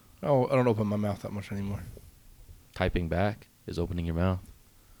 Huh? Oh, I don't open my mouth that much anymore. Typing back is opening your mouth.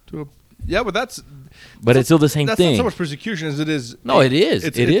 Yeah, but that's. But it's still the same that's thing. not so much persecution as it is. No, it is.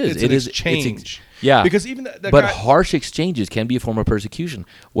 It's, It is. It's It an is. exchange. Yeah. Because even that but guy, harsh exchanges can be a form of persecution.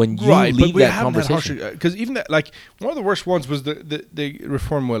 When you right? leave But we that haven't had conversation. because even that, like one of the worst ones was the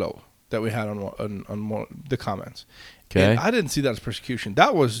Reform Willow that we had on one, the comments. Okay. And I didn't see that as persecution.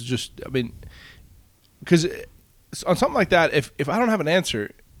 That was just, I mean, because on something like that, if I don't have an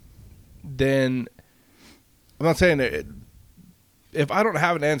answer, then I'm not saying that. If I don't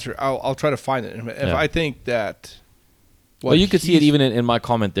have an answer, I'll try to find it. If Yeah. I think that, Well, you could see it even in my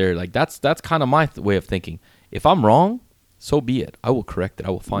comment there. Like that's kind of my way of thinking. If I'm wrong, so be it. I will correct it. I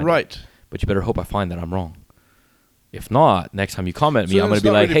will find it. right. But you better hope I find that I'm wrong. If not, next time you comment me, So I'm going it's to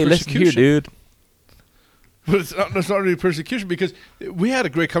be not like, really hey, listen here, persecution. dude. But it's not really persecution because we had a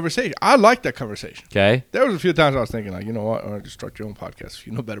great conversation. I liked that conversation. Okay? There was a few times I was thinking, like, you know what, or just start your own podcast if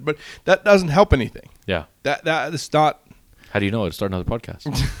you know better. But that doesn't help anything. Yeah. That is not. How do you know? To start another podcast.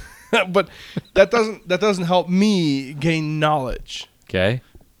 But that doesn't help me gain knowledge Okay?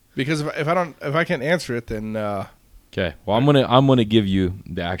 because if I can't answer it, then Okay. Well, I'm gonna give you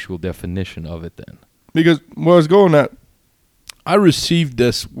the actual definition of it then. because where I was going at, I received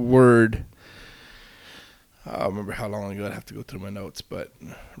this word. I don't remember how long ago. I'd have to go through my notes, but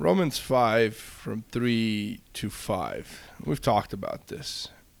Romans 5 from 3 to 5. We've talked about this,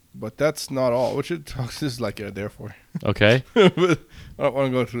 but that's not all. Which it talks this is like a therefore. Okay. But I don't want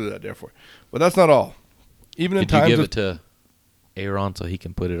to go through that therefore, but that's not all. Even in Did you times give of it to Aaron so he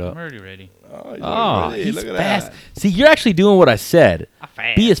can put it I'm up? already ready. oh, Oh, ready. he's Look at fast. that. See, you're actually doing what I said. I'm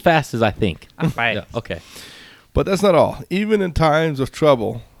fast. Be as fast as I think. I'm fast. Yeah, okay. But that's not all. Even in times of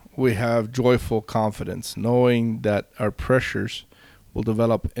trouble, we have joyful confidence, knowing that our pressures will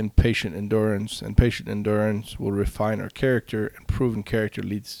develop in patient endurance, and patient endurance will refine our character, and proven character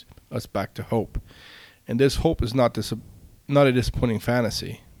leads us back to hope. And this hope is not a disappointing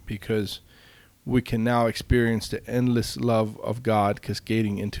fantasy, because we can now experience the endless love of God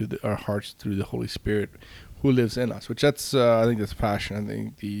cascading into our hearts through the Holy Spirit who lives in us, which that's, I think that's passion. I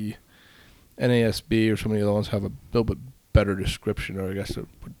think the NASB or some of the other ones have a little bit better description, or I guess it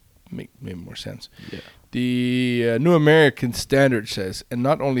would make maybe more sense. Yeah. The New American Standard says, and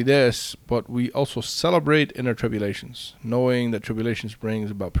not only this, but we also celebrate in our tribulations, knowing that tribulations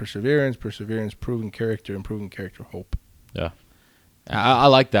brings about perseverance, proven character, and proven character hope. Yeah. I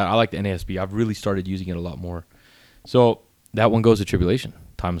like that. I like the NASB. I've really started using it a lot more. So that one goes to tribulation,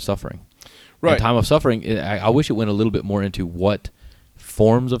 time of suffering. Right. And time of suffering, I wish it went a little bit more into what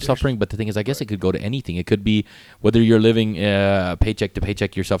forms of suffering, but the thing is, I guess it could go to anything. It could be whether you're living paycheck to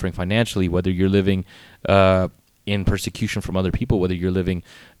paycheck, you're suffering financially, whether you're living in persecution from other people, whether you're living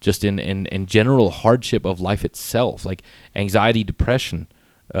just in general hardship of life itself, like anxiety, depression,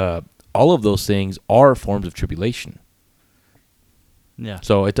 all of those things are forms of tribulation. Yeah.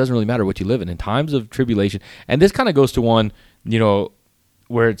 So it doesn't really matter what you live in times of tribulation. And this kind of goes to one,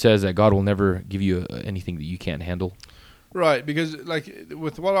 where it says that God will never give you anything that you can't handle. Right, because like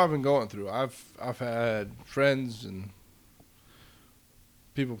with what I've been going through, I've had friends and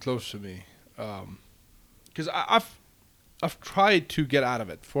people close to me, because I've tried to get out of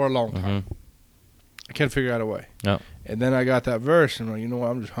it for a long time. I can't figure out a way. No. And then I got that verse, and I'm like, you know what?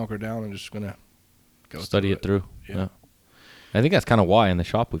 I'm just hunkered down and just gonna go Study it through. Yeah. I think that's kind of why in the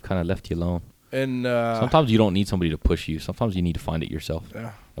shop we've kind of left you alone. And Sometimes you don't need somebody to push you. Sometimes you need to find it yourself.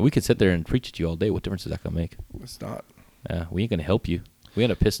 yeah, And we could sit there and preach at you all day. What difference is that going to make? it's not. Yeah, we ain't going to help you. We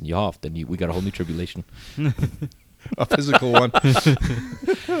end up pissing you off, then we got a whole new tribulation. A physical one.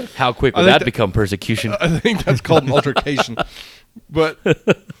 How quick I would think that become persecution? I think that's called an altercation. But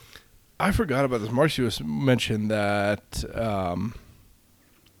I forgot about this. Marcy was mentioned that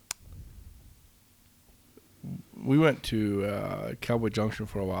we went to Cowboy Junction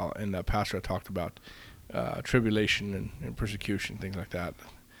for a while, and the pastor talked about tribulation and persecution, things like that.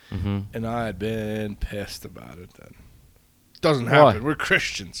 Mm-hmm. And I had been pissed about it then. Doesn't Why? happen. We're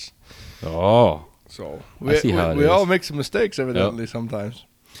Christians. Oh. So I see how it we is. all make some mistakes evidently sometimes.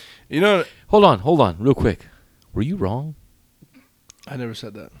 You know, Hold on, real quick. Were you wrong? I never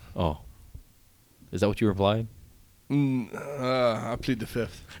said that. Oh. Is that what you replied? I plead the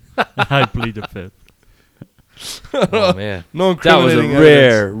fifth. I plead the fifth. Oh, man. No That was a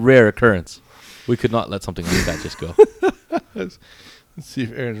incriminating rare occurrence. We could not let something like that just go. evidence. Let's see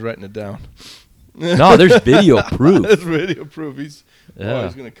if Aaron's writing it down. No, there's video proof. That's video proof. He's Yeah.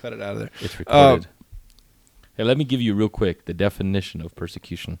 he's gonna cut it out of there. It's recorded. Hey, let me give you real quick the definition of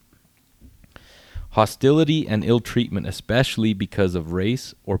persecution. Hostility and ill treatment, especially because of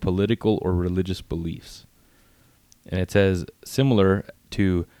race or political or religious beliefs. And it says similar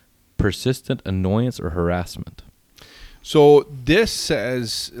to persistent annoyance or harassment. So this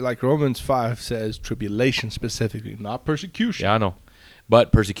says, like Romans 5 says, tribulation specifically, not persecution. Yeah, I know.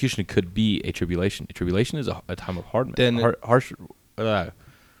 But persecution could be a tribulation. A tribulation is a time of hardness. Then harsh,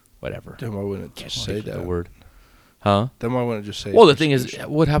 whatever. Then why wouldn't it Can't just think say of that? the word. Huh? Then why wouldn't it just say? Well, the thing is,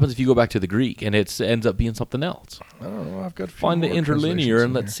 persecution? what happens if you go back to the Greek and it ends up being something else? I don't know. I've got a few Find the more interlinear translations and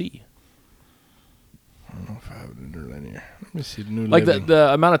in let's here. see. I don't know if I have an interlinear. Let me see the new Like living.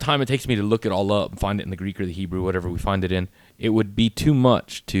 the amount of time it takes me to look it all up and find it in the Greek or the Hebrew, whatever we find it in, it would be too long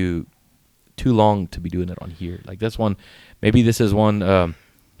to be doing it on here. Like this one, maybe this is one.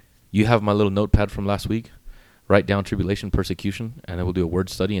 You have my little notepad from last week. Write down tribulation, persecution, and then we'll do a word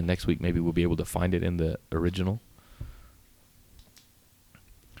study. And next week maybe we'll be able to find it in the original,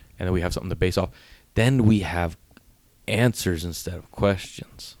 and then we have something to base off. Then we have answers instead of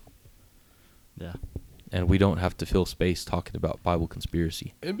questions. Yeah. And we don't have to fill space talking about Bible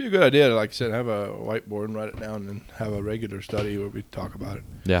conspiracy. It'd be a good idea to, like I said, have a whiteboard and write it down and have a regular study where we talk about it.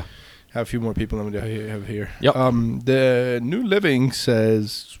 Yeah. Have a few more people than we have here. Yep. The New Living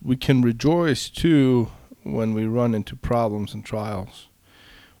says we can rejoice too when we run into problems and trials,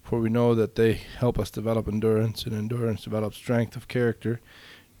 for we know that they help us develop endurance, and endurance develops strength of character,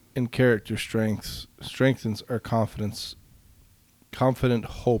 and character strengthens our confident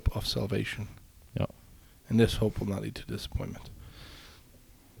hope of salvation. Yep. And this hope will not lead to disappointment.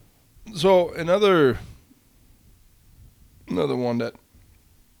 So another one that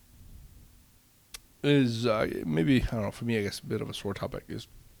is maybe, I don't know, for me I guess a bit of a sore topic is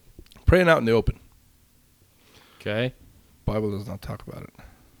praying out in the open. Okay. Bible does not talk about it.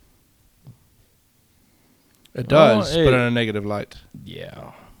 It does, hey. but in a negative light.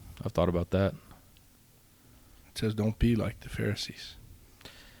 Yeah. I've thought about that. It says don't be like the Pharisees.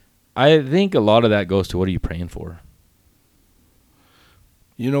 I think a lot of that goes to what are you praying for?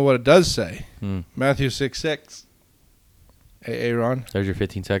 You know what it does say? Matthew 6:6. Hey, Aaron. There's your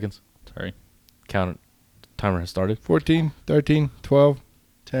 15 seconds. Sorry. Count. Timer has started. 14, 13, 12,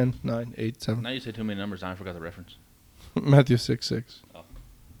 10, 9, 8, 7. Now you said too many numbers, and I forgot the reference. Matthew 6:6.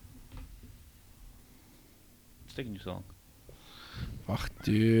 It's taking you so long. Ach,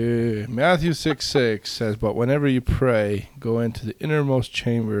 dude. Matthew 6:6 says, but whenever you pray, go into the innermost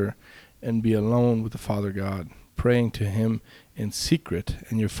chamber and be alone with the Father God, praying to him in secret,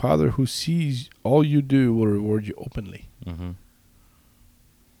 and your Father who sees all you do will reward you openly. Mm-hmm.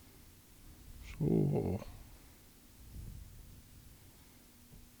 So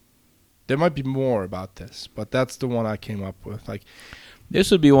there might be more about this, but that's the one I came up with. Like,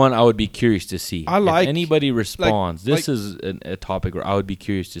 This would be one I would be curious to see. I like- if anybody responds. like- This is a topic where I would be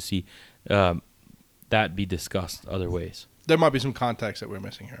curious to see that be discussed other ways. there might be some context that we're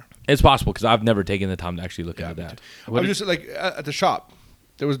missing here. It's possible because I've never taken the time to actually look Yeah, into me that. too. I was just like at the shop.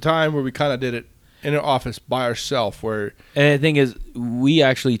 There was a time where we kind of did it in an office by ourselves, where And the thing is, we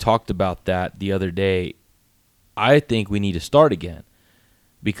actually talked about that the other day. I think we need to start again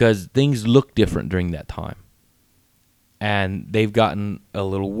because things look different during that time. And they've gotten a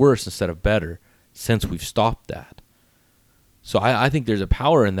little worse instead of better since we've stopped that. So I think there's a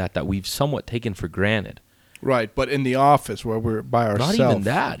power in that we've somewhat taken for granted. right, but in the office where we're by Not ourselves. even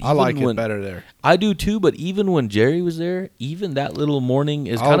that. I like Even it when- better there. I do too, but even when Jerry was there, even that little morning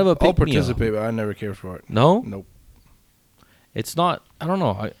is kind of a I'll pick-me-up. participate, but I never cared for it. No? Nope. It's not. I don't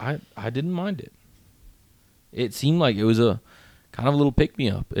know. I didn't mind it. It seemed like it was a kind of a little pick me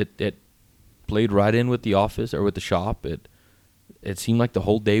up. It played right in with the office or with the shop. it seemed like the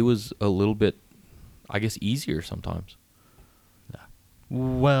whole day was a little bit, I guess, easier sometimes.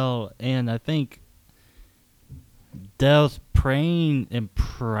 Well, and I think Dell's praying in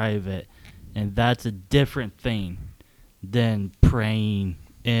private, and that's a different thing than praying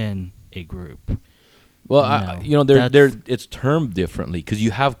in a group. Well, No, it's termed differently because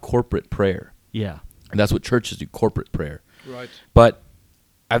you have corporate prayer, Yeah. and that's what churches do, corporate prayer. Right. But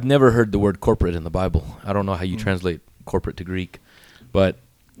I've never heard the word corporate in the Bible. I don't know how you translate corporate to Greek, but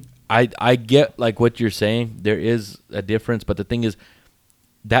I get like what you're saying. There is a difference, but the thing is,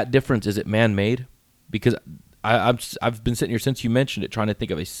 that difference, is it man-made? Because I've been sitting here since you mentioned it, trying to think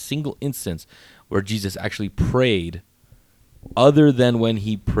of a single instance where Jesus actually prayed, other than when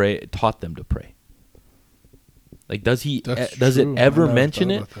he taught them to pray. Like, does it true. ever I never mention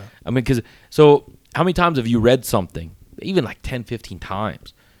thought it? about that. I mean, because so how many times have you read something, even like 10, 15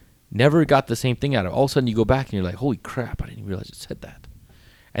 times, never got the same thing out of it? All of a sudden you go back and you're like, holy crap, I didn't even realize it said that.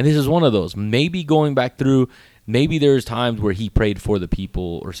 And this is one of those. Maybe going back through, maybe there's times where he prayed for the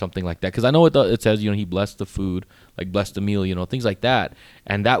people or something like that. Because I know it says, he blessed the food, like blessed the meal, things like that.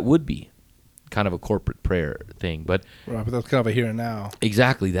 And that would be kind of a corporate prayer thing. But Right, but that's kind of a here and now.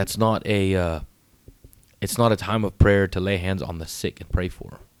 exactly, that's not it's not a time of prayer to lay hands on the sick and pray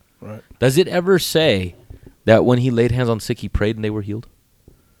for them. Right. Does it ever say that when he laid hands on the sick, he prayed and they were healed?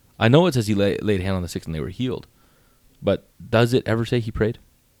 I know it says he laid hand on the sick and they were healed. But does it ever say he prayed?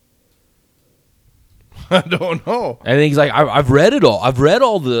 I don't know. I think he's like, I've read it all. I've read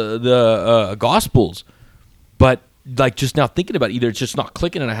all the Gospels. But like just now thinking about it, either it's just not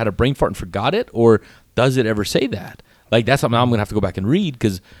clicking and I had a brain fart and forgot it, or does it ever say that? Like, that's something I'm going to have to go back and read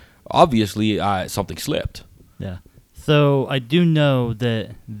because obviously something slipped. Yeah. So I do know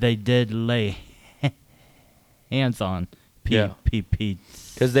that they did lay hands on people.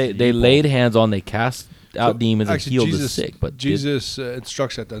 Because they laid hands on, they cast out demons and Actually, healed the sick. But Jesus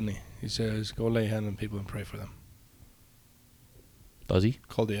instructs that, doesn't he? He says, go lay hands on people and pray for them. does he?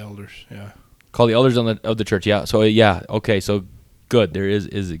 Call the elders, yeah. Call the elders of the church. Yeah. So yeah. Okay. So good. There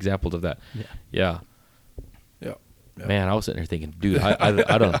is examples of that. Yeah. Yeah. Yeah. Man, I was sitting here thinking, dude,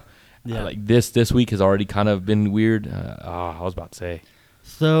 I don't. Yeah. Like this week has already kind of been weird. I was about to say.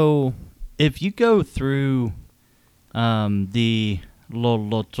 So if you go through the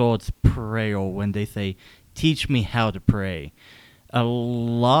Lord's Prayer when they say, teach me how to pray, a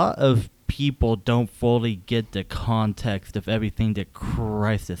lot of people don't fully get the context of everything that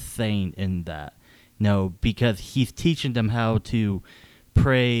Christ is saying in that. No, because he's teaching them how to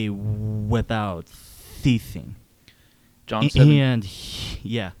pray without ceasing. John 7, And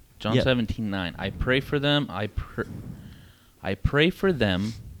yeah. John Yeah. 17:9. I pray for them. I pray for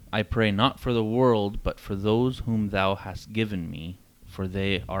them. I pray not for the world, but for those whom thou hast given me, for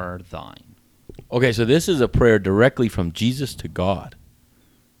they are thine. Okay, so this is a prayer directly from Jesus to God.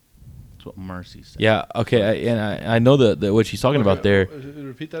 That's what mercy says. Yeah. Okay, I know the what she's talking about there.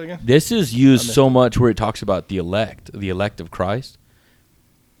 Repeat that again? This is used so much where it talks about the elect of Christ.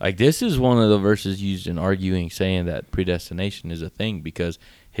 Like, this is one of the verses used in arguing, saying that predestination is a thing because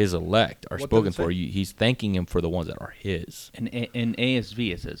his elect are What does spoken it say? for. He's thanking him for the ones that are his. In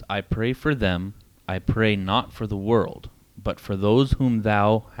ASV it says, I pray for them. I pray not for the world, but for those whom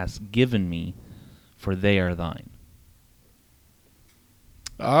thou hast given me, for they are thine.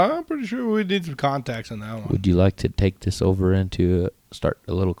 I'm pretty sure we need some context on that one. Would you like to take this over and to start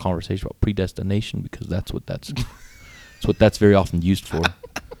a little conversation about predestination? Because that's what that's very often used for.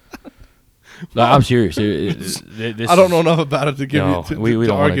 No, I'm serious. I don't know enough about it to give you. To, we to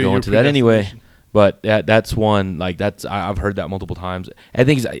don't want to argue go your into that anyway. predestination. But that's one, like, I've heard that multiple times. I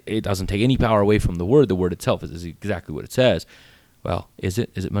think it doesn't take any power away from the word. The word itself is exactly what it says. Well, is it?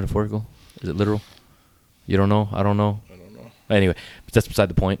 Is it metaphorical? Is it literal? You don't know? I don't know. I don't know. Anyway, but that's beside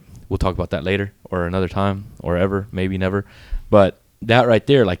the point. We'll talk about that later or another time or ever, maybe never. But that right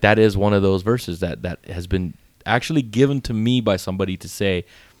there, like, that is one of those verses that has been actually given to me by somebody to say,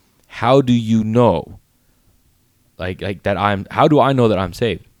 how do you know? Like that how do I know that I'm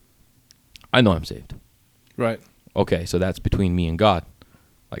saved? I know I'm saved. Right. Okay, so that's between me and God.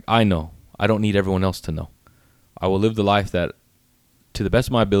 Like, I know. I don't need everyone else to know. I will live the life that, to the best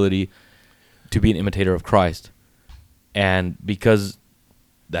of my ability, to be an imitator of Christ. And because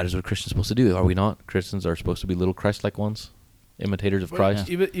that is what Christians are supposed to do, are we not? Christians are supposed to be little Christ-like ones, imitators of Christ.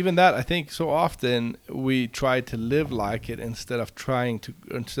 Even that, I think so often we try to live like it instead of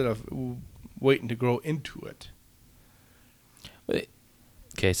waiting to grow into it.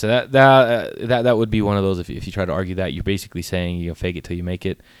 Okay, so that would be one of those. If you try to argue that, you're basically saying fake it till you make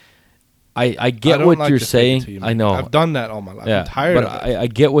it. I get don't what like you're to fake it saying. till you I make it. know. I've done that all my life. Yeah, I'm tired but of it. I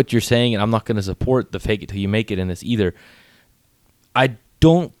get what you're saying, and I'm not going to support the fake it till you make it in this either. I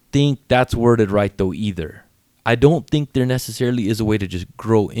don't think that's worded right, though, either. I don't think there necessarily is a way to just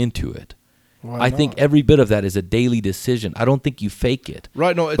grow into it. Why I think not? every bit of that is a daily decision. I don't think you fake it.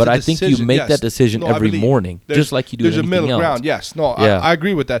 Right, no, it's but a I think you decision, make yes. that decision No, I every believe morning, there's- just like you do There's a anything middle else. ground, yes. No, Yeah. I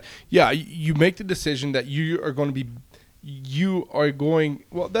agree with that. Yeah, you make the decision that you are going to be,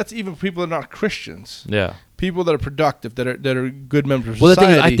 well, that's even people that are not Christians. Yeah. People that are productive, that are good members of Well, the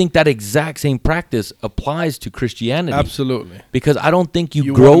society. thing is, I think that exact same practice applies to Christianity. Absolutely. Because I don't think you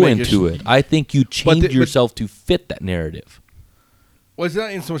You grow wanna make into it. I think you change but- yourself to fit that narrative. Well, it's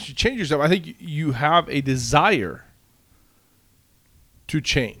not in so much you change yourself. I think you have a desire to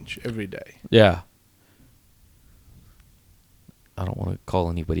change every day. Yeah. I don't want to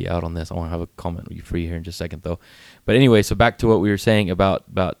call anybody out on this. I want to have a comment for you here in just a second, though. But anyway, so back to what we were saying about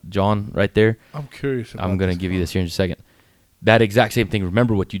John right there. I'm curious about I'm going to give you this here in just a second. That exact same thing.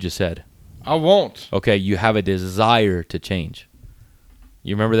 Remember what you just said. I won't. Okay, you have a desire to change.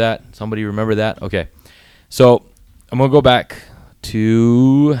 You remember that? Somebody remember that? Okay. So I'm going to go back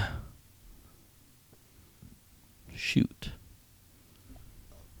to... Shoot.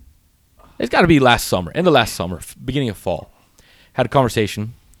 It's got to be last summer, end of last summer, beginning of fall. Had a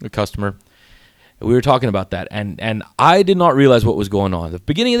conversation with a customer. We were talking about that, and I did not realize what was going on. The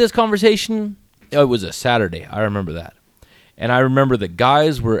beginning of this conversation, it was a Saturday. I remember that. And I remember the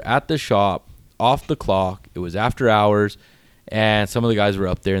guys were at the shop, off the clock. It was after hours, and some of the guys were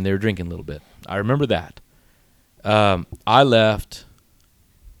up there, and they were drinking a little bit. I remember that. I left.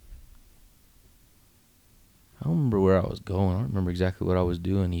 I don't remember where I was going. I don't remember exactly what I was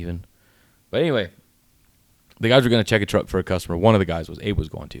doing even. But anyway, the guys were going to check a truck for a customer. One of the guys was, Abe was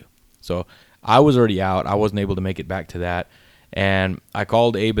going to. So I was already out. I wasn't able to make it back to that. And I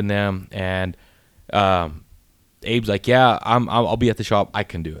called Abe and them, and Abe's like, yeah, I'll be at the shop. I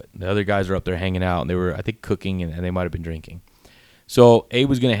can do it. The other guys are up there hanging out, and they were, I think, cooking, and they might have been drinking. So Abe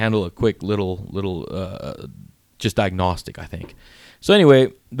was going to handle a quick little just diagnostic, I think. So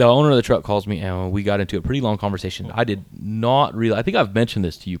anyway, the owner of the truck calls me, and we got into a pretty long conversation. I did not realize. I think I've mentioned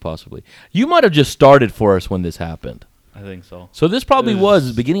this to you possibly. You might have just started for us when this happened. I think so. So this probably It was was-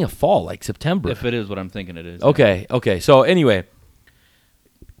 the beginning of fall, like September. If it is what I'm thinking it is. Okay. So anyway,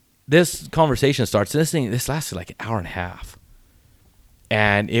 this conversation starts. This lasted like an hour and a half,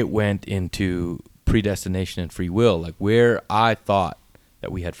 and it went into predestination and free will, like where I thought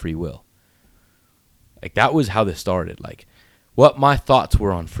that we had free will. Like that was how this started. Like what my thoughts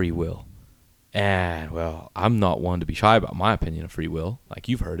were on free will. And well, I'm not one to be shy about my opinion of free will. Like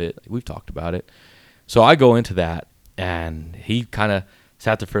you've heard it, like we've talked about it. So I go into that, and he kind of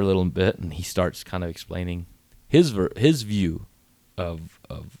sat there for a little bit, and he starts kind of explaining his view of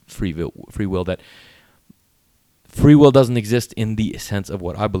free will, that free will doesn't exist in the sense of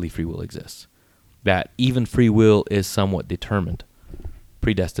what I believe free will exists. That even free will is somewhat determined.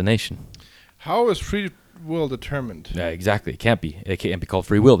 Predestination. How is free will determined? Yeah, exactly. It can't be. It can't be called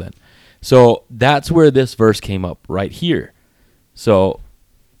free will then. So that's where this verse came up right here. So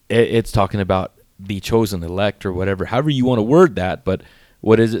it's talking about the chosen elect or whatever, however you want to word that. But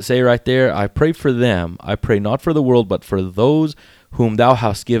what does it say right there? I pray for them. I pray not for the world, but for those whom thou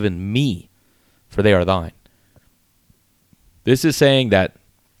hast given me, for they are thine. This is saying that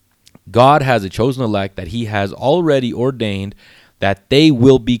God has a chosen elect, that he has already ordained that they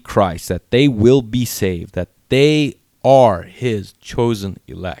will be Christ, that they will be saved, that they are his chosen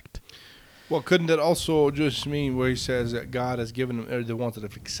elect. Well, couldn't that also just mean where he says that God has given them, or the ones that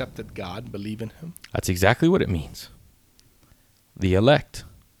have accepted God, believe in him? That's exactly what it means. The elect.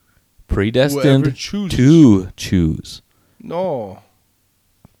 Predestined Whoever chooses. to choose. No.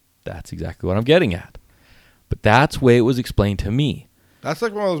 That's exactly what I'm getting at. But that's the way it was explained to me. That's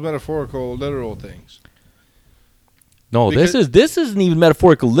like one of those metaphorical, literal things. No, Because- this isn't even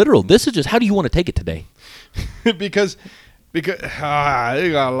metaphorical, literal. This is just how do you want to take it today? because they got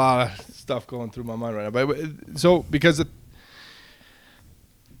a lot of stuff going through my mind right now. But so because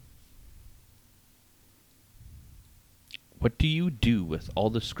What do you do with all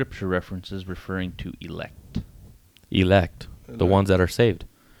the scripture references referring to elect? Elect. The ones that are saved.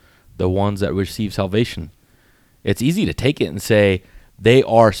 The ones that receive salvation. It's easy to take it and say they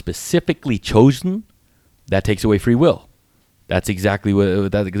are specifically chosen. That takes away free will. That's exactly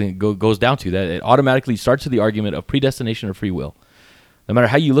what that goes down to. That it automatically starts with the argument of predestination or free will. No matter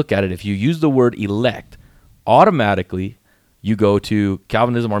how you look at it, if you use the word elect, automatically you go to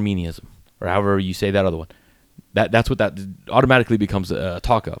Calvinism, Arminianism, or however you say that other one. That's what that automatically becomes a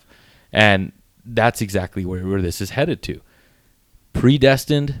talk of. And that's exactly where this is headed to.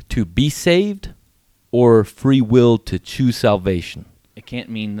 Predestined to be saved or free will to choose salvation? It can't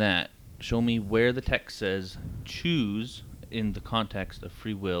mean that. Show me where the text says choose in the context of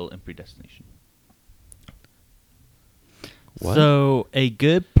free will and predestination. What? So a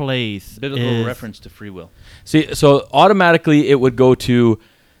good place Biblical is reference to free will. See, so automatically it would go to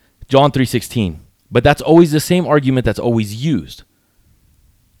John 3:16. But that's always the same argument that's always used.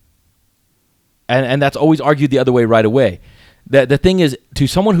 And that's always argued the other way right away. The thing is, to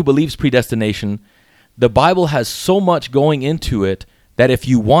someone who believes predestination, the Bible has so much going into it that if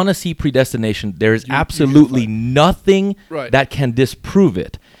you want to see predestination, there is absolutely nothing that can disprove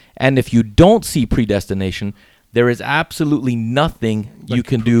it. And if you don't see predestination, there is absolutely nothing you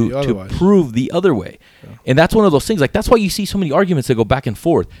can do to prove the other way. Yeah. And that's one of those things. Like, that's why you see so many arguments that go back and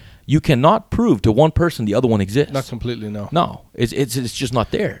forth. You cannot prove to one person the other one exists. Not completely, no. No, it's just not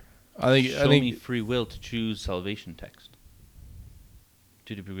there. Show me free will to choose salvation text.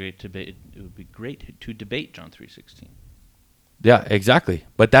 It would be great to debate John 3:16. Yeah, exactly.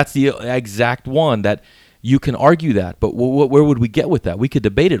 But that's the exact one that you can argue that. But where would we get with that? We could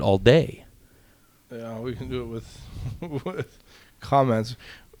debate it all day. Yeah, we can do it with comments.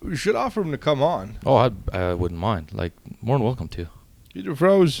 We should offer him to come on. Oh, I wouldn't mind. Like, more than welcome to. Peter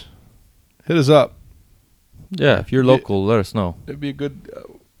Froze, hit us up. Yeah, if you're local, let us know. It'd be a good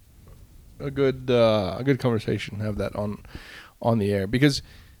conversation. Have that on the air, because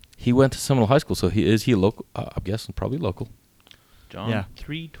he went to Seminole High School, so is he local? I'm guessing probably local. John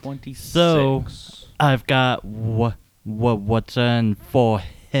 3:26. So I've got what's in for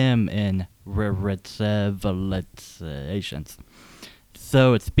him in Revelations.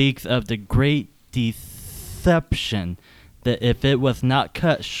 So it speaks of the great deception, that if it was not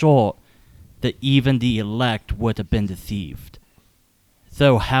cut short, that even the elect would have been deceived.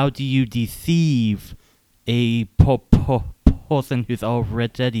 So how do you deceive a person who's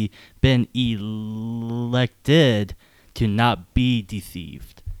already been elected to not be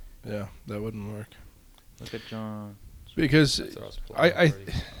deceived? Yeah, that wouldn't work. Look at John. Because I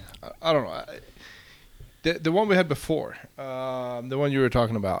don't know. The one we had before, the one you were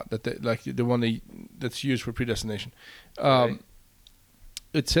talking about, the one that's used for predestination,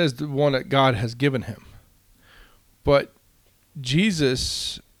 it says the one that God has given him. But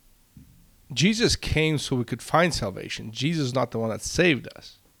Jesus came so we could find salvation. Jesus is not the one that saved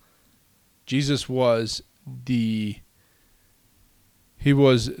us. Jesus was what they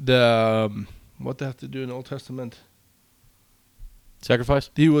have to do in the Old Testament? Sacrifice?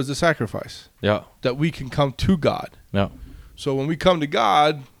 He was the sacrifice. Yeah. That we can come to God. Yeah. So when we come to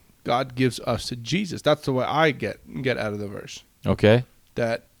God, God gives us to Jesus. That's the way I get out of the verse. Okay.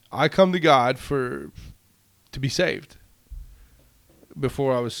 That I come to God to be saved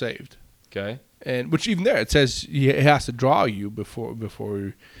before I was saved. Okay. And which even there it says he has to draw you before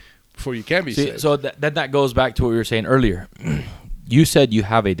you can be saved. So that goes back to what we were saying earlier. You said you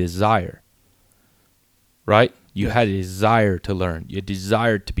have a desire, right? You had a desire to learn. You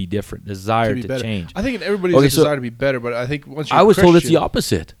desired to be different. Desire to change. I think everybody has a desire to be better, but I think once you're I was Christian, told it's the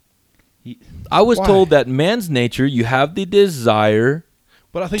opposite. I was told that man's nature, you have the desire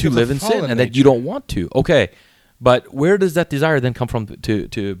to live in sin and that you don't want to. Okay, but where does that desire then come from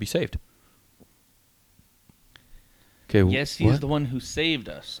to be saved? Okay. Yes, he is the one who saved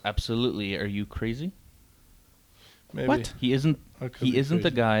us. Absolutely. Are you crazy? Maybe. What? He isn't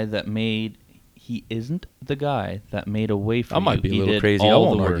the guy that made. He isn't the guy that made a way for you. I might be a little crazy. I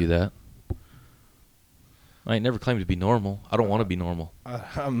won't argue that. I ain't never claimed to be normal. I don't want to be normal.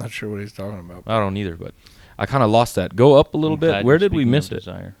 I'm not sure what he's talking about. I don't either, but I kind of lost that. Go up a little bit. Where did we miss it?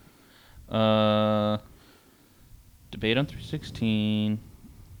 Desire. Debate on 3:16.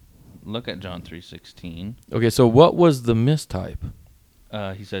 Look at John 3:16. Okay, so what was the mistype?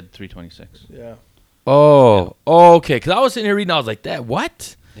 He said 3:26. Yeah. Oh, okay. Because I was sitting here reading, I was like, "That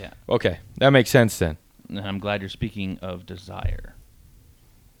what?" Yeah. Okay, that makes sense then. And I'm glad you're speaking of desire.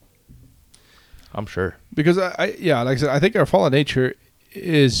 I'm sure. Because like I said, I think our fallen nature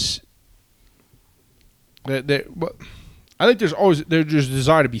is I think there's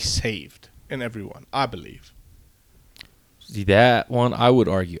desire to be saved in everyone, I believe. See, that one, I would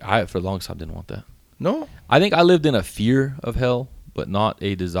argue. For the longest time, didn't want that. No? I think I lived in a fear of hell, but not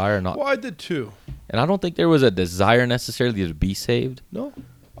a desire. Well, I did too. And I don't think there was a desire necessarily to be saved. No?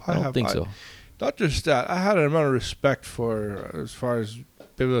 I don't think so. Not just that. I had an amount of respect for, as far as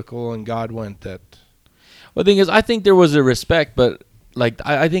biblical and God went, that... Well, the thing is, I think there was a respect, but like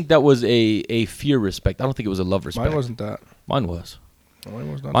I think that was a fear respect. I don't think it was a love respect. Mine wasn't that. Mine was.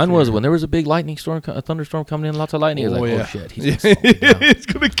 Mine was not. Mine was when there was a big lightning storm, a thunderstorm coming in, lots of lightning. I was like, yeah. oh shit, he's gonna he's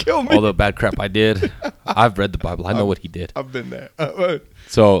gonna kill me. All the bad crap I did. I've read the Bible. I know what he did. I've been there.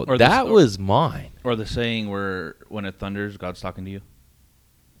 So that was mine. Or the saying where when it thunders, God's talking to you.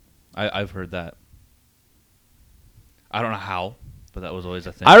 I've heard that. I don't know how, but that was always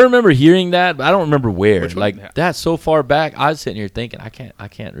a thing. I remember hearing that, but I don't remember where. Which one? Like Yeah. that's so far back. I was sitting here thinking, I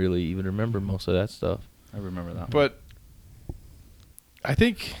can't really even remember most of that stuff. I remember that. But I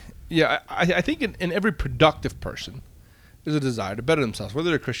think, I think in every productive person, there's a desire to better themselves, whether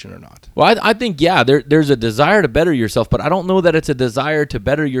they're Christian or not. Well, I think, there's a desire to better yourself, but I don't know that it's a desire to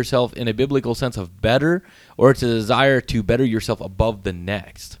better yourself in a biblical sense of better, or it's a desire to better yourself above the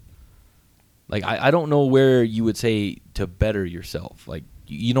next. Like, I don't know where you would say to better yourself. Like,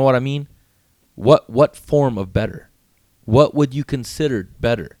 you know what I mean? What form of better? What would you consider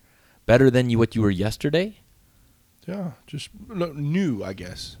better? Better than what you were yesterday? Yeah, just new, I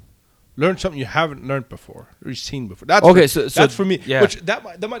guess. Learn something you haven't learned before or you've seen before. That's Okay, that's for me. yeah. Which that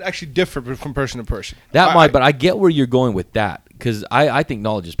might actually differ from person to person. But I get where you're going with that, because I think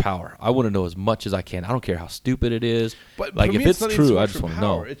knowledge is power. I want to know as much as I can. I don't care how stupid it is. But like for if me, it's not even so true, I much just for want to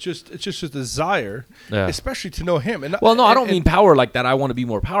know. power. It's just a desire, Yeah. especially to know Him. And Well, no, I don't and- mean power like that. I want to be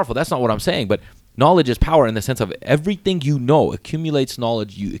more powerful. That's not what I'm saying. But knowledge is power in the sense of everything you know accumulates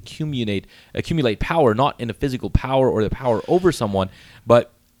knowledge. You accumulate power, not in a physical power or the power over someone,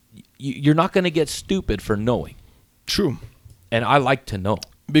 but you're not going to get stupid for knowing. True. And I like to know.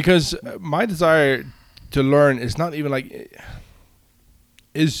 Because my desire to learn is not even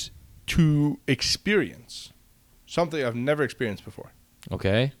is to experience something I've never experienced before.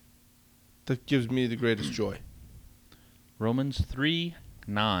 Okay? That gives me the greatest joy. Romans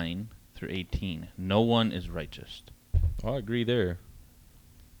 3:9 through 18. No one is righteous. I agree there.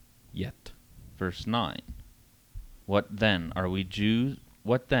 Yet. Verse 9. What then? Are we Jews?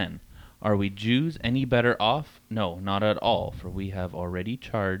 What then? Are we Jews any better off? No, not at all, for we have already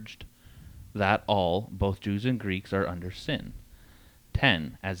charged that all, both Jews and Greeks, are under sin.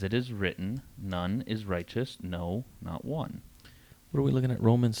 10. As it is written, none is righteous, no, not one. What are we looking at?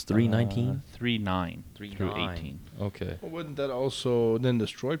 Romans 3:19? 3:9 through 18. Okay. Well, wouldn't that also then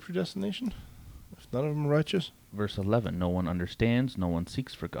destroy predestination? If none of them are righteous? Verse 11. No one understands, no one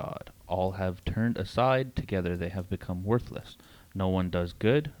seeks for God. All have turned aside, together they have become worthless. No one does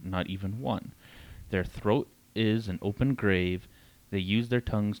good, not even one. Their throat is an open grave. They use their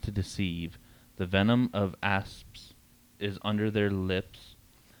tongues to deceive. The venom of asps is under their lips.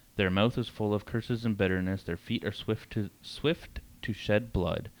 Their mouth is full of curses and bitterness. Their feet are swift to shed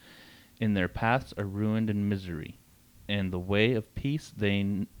blood. In their paths are ruin and misery. And the way of peace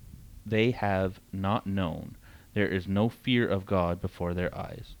they have not known. There is no fear of God before their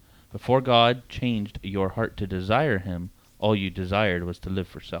eyes. Before God changed your heart to desire Him, all you desired was to live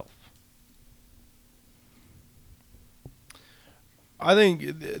for self. I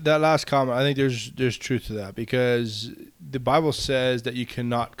think that last comment, I think there's truth to that, because the Bible says that you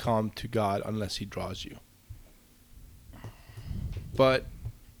cannot come to God unless He draws you. But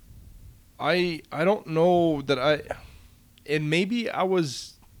I don't know that and maybe I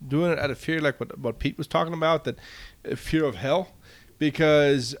was doing it out of fear, like what Pete was talking about, that fear of hell.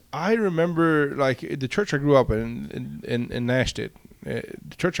 Because I remember, like, the church I grew up in Nashville, the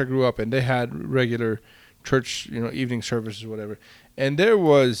church I grew up in, they had regular church, evening services or whatever. And there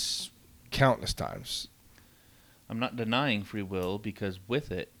was countless times. I'm not denying free will, because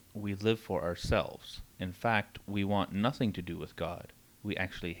with it, we live for ourselves. In fact, we want nothing to do with God. We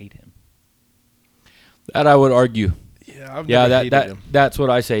actually hate Him. That I would argue. Yeah, I've never hated Him. That's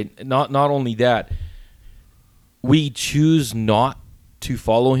what I say. Not only that, we choose not to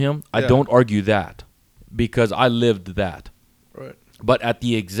follow Him. I Yeah. don't argue that, because I lived that. Right. But at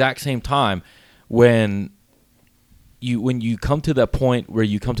the exact same time, when you come to that point where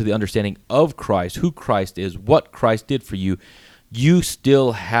you come to the understanding of Christ, who Christ is, what Christ did for you, you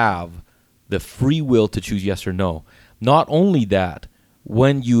still have the free will to choose yes or no. Not only that,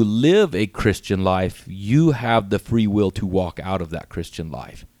 when you live a Christian life, you have the free will to walk out of that Christian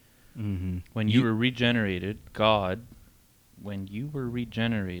life. Mm-hmm. When you were regenerated, God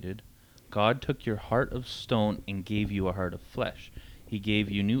took your heart of stone and gave you a heart of flesh. He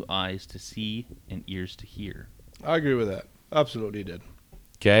gave you new eyes to see and ears to hear. I agree with that. Absolutely he did.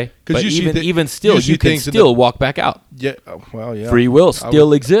 Okay? 'Cause But you see even still, you see you can things that still walk back out. Yeah. Well, yeah. Free will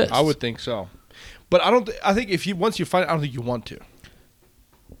still exists. I would think so. But I think once you find it, I don't think you want to.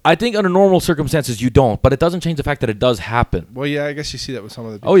 I think under normal circumstances you don't, but it doesn't change the fact that it does happen. Well, yeah, I guess you see that with some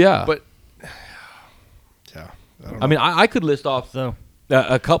of the people. Oh, yeah. But, yeah. I mean, I could list off So,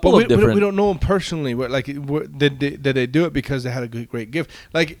 a couple But of different... we don't know them personally. Did they do it because they had a great gift?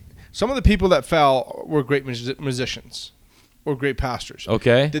 Like, some of the people that fell were great musicians or great pastors.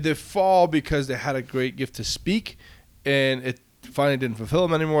 Okay. Did they fall because they had a great gift to speak and it finally didn't fulfill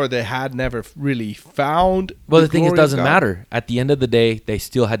them anymore? They had never really found. Well, the thing is, it glory of doesn't God? matter. At the end of the day, they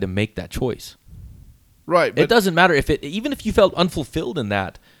still had to make that choice. Right. But It doesn't matter even if you felt unfulfilled in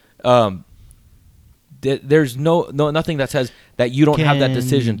that. There's nothing that says that you don't have that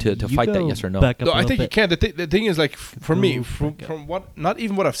decision to Can fight you that go yes or no. back up no, a I little think you bit? can. The thing is, like, for me, Go from back up. what, not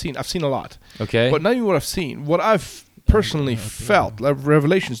even what I've seen a lot, Okay. but not even what I've seen, what I've personally felt, like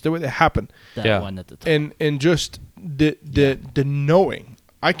revelations, the way they happen, That Yeah. one at the top. and just the knowing.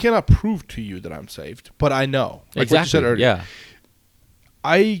 I cannot prove to you that I'm saved, but I know. Like what you said Exactly. earlier. Yeah.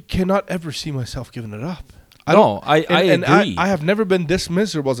 I cannot ever see myself giving it up. I agree. I have never been this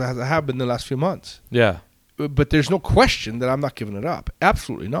miserable as I have been the last few months. Yeah. But there's no question that I'm not giving it up.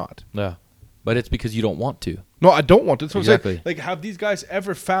 Absolutely not. Yeah. But it's because you don't want to. No, I don't want it. So Exactly. it's like, have these guys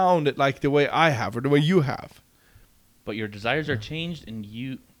ever found it like the way I have or the way you have? But your desires are changed, and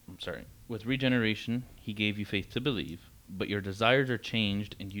with regeneration, he gave you faith to believe. But your desires are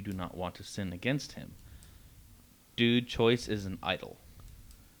changed, and you do not want to sin against him. Dude, choice is an idol.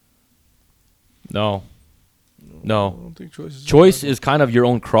 No. I No. don't think Choice is kind of your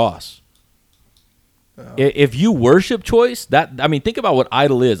own cross. If you worship choice, think about what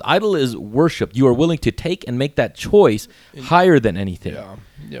idol is. Idol is worship. You are willing to take and make that choice higher than anything.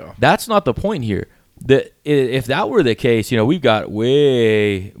 Yeah. That's not the point here. If that were the case, we've got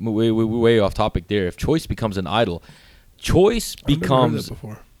way off topic there. If choice becomes an idol, choice I've never heard becomes that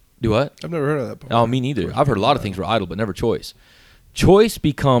before. do what? I've never heard of that before. Oh, me neither. I've heard a lot of things were idol, but never choice. Choice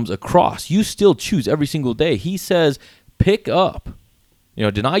becomes a cross. You still choose every single day. He says, pick up.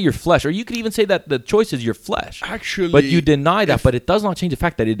 Deny your flesh. Or you could even say that the choice is your flesh. Actually, But you deny that, but it does not change the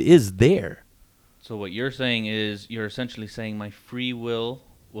fact that it is there. So what you're saying is, you're essentially saying my free will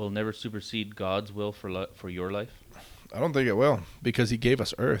never supersede God's will for your life? I don't think it will, because he gave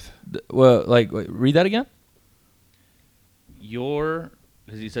us earth. Well, read that again? Because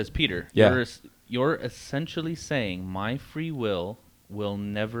he says, Peter, Yeah. you're essentially saying my free will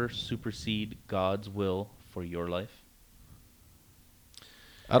never supersede God's will for your life?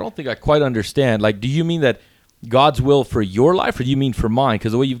 I don't think I quite understand. Do you mean that God's will for your life, or do you mean for mine?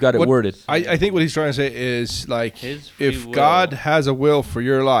 Because the way you've got it worded. I think what he's trying to say is, like, His free if will. God has a will for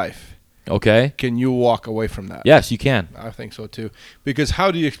your life, Okay. can you walk away from that? Yes, you can. I think so too. Because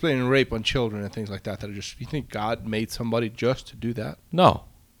how do you explain rape on children and things like that? You think God made somebody just to do that? No.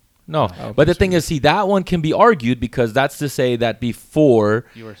 don't But the think so thing is, see, that one can be argued because that's to say that before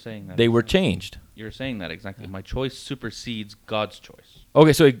You are saying that. they were changed. You're saying that exactly. My choice supersedes God's choice.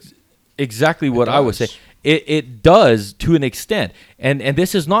 Okay, so exactly what I would say. does. It does to an extent. And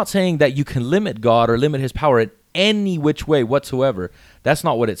this is not saying that you can limit God or limit his power in any which way whatsoever. That's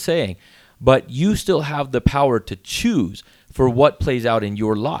not what it's saying. But you still have the power to choose for what plays out in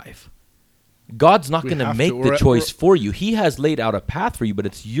your life. God's not We going to have make to. the choice for you. He has laid out a path for you, but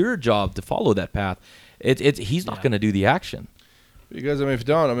it's your job to follow that path. He's not going to do the action. Because if you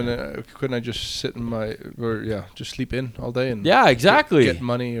don't, couldn't I just sit just sleep in all day and Yeah, exactly. get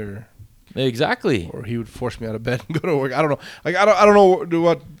money Exactly. or he would force me out of bed and go to work. I don't know. I don't know to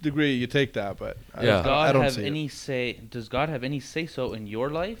what degree you take that, but Yeah. I don't have see any it. say? Does God have any say so in your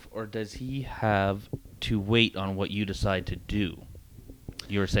life, or does he have to wait on what you decide to do?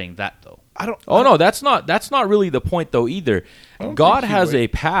 You were saying that though. I don't. Oh no, that's not really the point though either. I don't God think he has would. a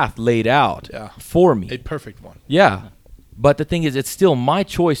path laid out Yeah. for me. A perfect one. Yeah. But the thing is, it's still my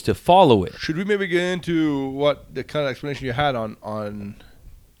choice to follow it. Should we maybe get into what the kind of explanation you had on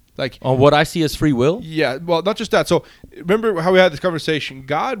like On what I see as free will? yeah, well, not just that. So remember how we had this conversation?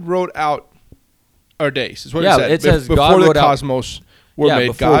 God wrote out our days. Is what Yeah, he said. it says before God the wrote out- cosmos were Yeah, made.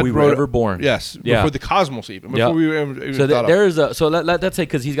 before God we were wrote ever born. Yes, Yeah. before the cosmos even. Yeah. Before we were even So thought of. there is a so let's say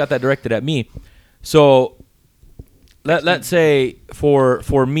because he's got that directed at me. So let's say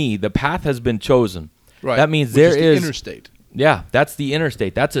for me the path has been chosen. Right. That means Which there the is interstate. Yeah, that's the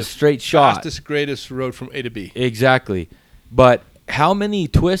interstate. That's a straight shot. Fastest, greatest road from A to B. Exactly. But how many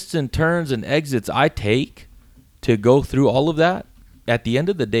twists and turns and exits I take to go through all of that, at the end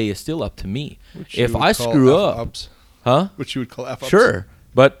of the day, is still up to me. Which you If would I call screw up, F-ups. huh? Which you would call F-ups. Sure.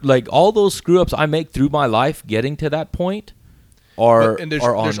 But all those screw ups I make through my life getting to that point are And there's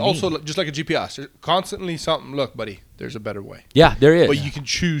on me. also, just like a GPS, there's constantly something, look, buddy, there's a better way. Yeah, there is. But you can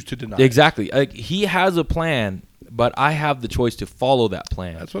choose to deny it. Exactly. He has a plan, but I have the choice to follow that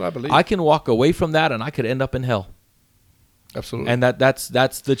plan. That's what I believe. I can walk away from that and I could end up in hell. Absolutely. And that's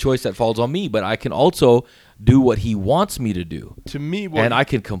the choice that falls on me, but I can also do what he wants me to do. to me, And I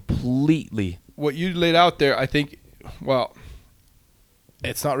can completely what you laid out there, I think, well,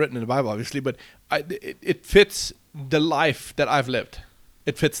 it's not written in the Bible, obviously, but it fits the life that I've lived.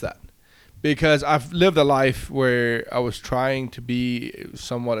 It fits that. Because I've lived a life where I was trying to be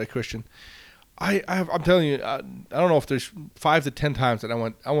somewhat a Christian. I'm telling you, I don't know if there's 5 to 10 times that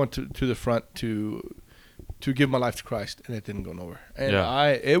I went to the front to to give my life to Christ, and it didn't go nowhere. And Yeah.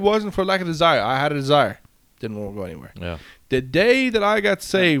 it wasn't for lack of desire. I had a desire, didn't want to go anywhere. Yeah. The day that I got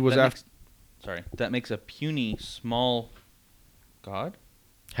saved was That after. that makes a puny, small God?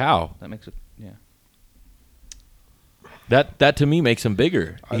 How? That makes it, yeah. That to me makes him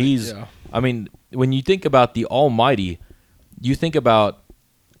bigger. Yeah. I mean, when you think about the Almighty, you think about,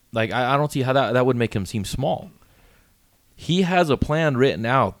 like, I don't see how that would make him seem small. He has a plan written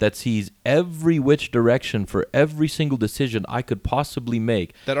out that sees every which direction for every single decision I could possibly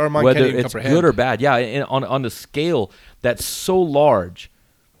make, That our mind whether can't even it's comprehend. good or bad. Yeah, on a scale that's so large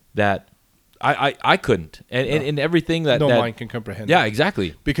that I couldn't, and everything that No that, mind can comprehend. Yeah, it.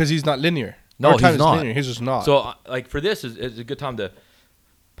 exactly. Because he's not linear. No, Our time he's is not. linear. He's just not. So, like, for this is a good time to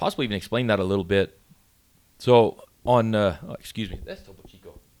possibly even explain that a little bit. So, on excuse me, that's Topo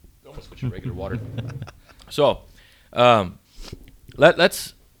Chico. Almost switch to regular water. So,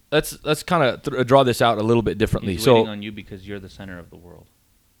 let's kind of draw this out a little bit differently. He's So, waiting on you because you're the center of the world.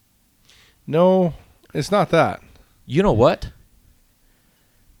 No, it's not that. you know what?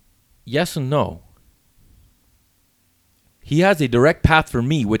 Yes and no. He has a direct path for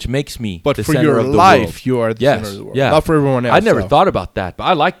me, which makes me But the for center your of the life, world. you are the Yes, center of the world. yeah. Not for everyone else. I never though. thought about that, but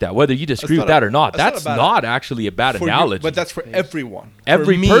I like that. Whether you disagree with not that a- or not, that's that's not a bad- not actually a bad For you- analogy. but that's for everyone.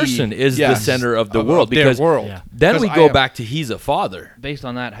 Every For me, person is the yes, center of the of world their because world. Yeah. then we Because go I am- back to he's a father. Based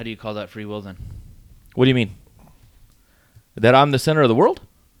on that, how do you call that free will then? What do you mean? That I'm the center of the world?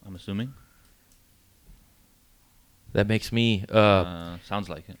 I'm assuming. That makes me Sounds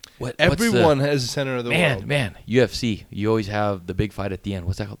like it. Everyone has the center of the world. man, UFC. You always have the big fight at the end.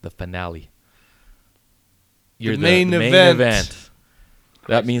 What's that called? The finale. You're main event.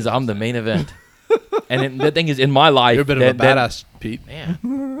 That means I'm the main event. And the thing is, in my life, You're a bit of a badass, Pete. Man,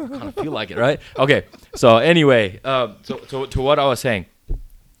 I kind of feel like it, right? Okay. So anyway, so to what I was saying,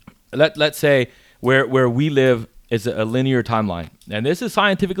 let's say where we live is a linear timeline, and this is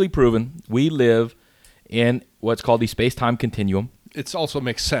scientifically proven. We live in what's called the space-time continuum, It also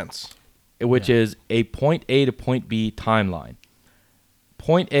makes sense. which is a point A to point B timeline.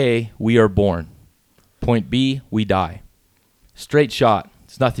 Point A, we are born. Point B, we die. Straight shot.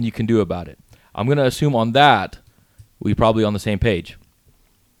 There's nothing you can do about it. I'm going to assume on that, we're probably on the same page.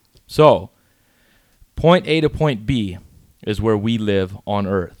 So, point A to point B is where we live on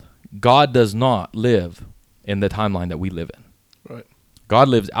Earth. God does not live in the timeline that we live in. Right. God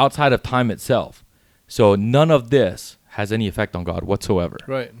lives outside of time itself. So none of this has any effect on God whatsoever.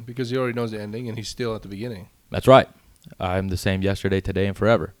 Right. Because he already knows the ending and he's still at the beginning. That's right. I'm the same yesterday, today, and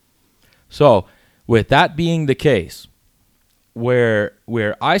forever. So, with that being the case, where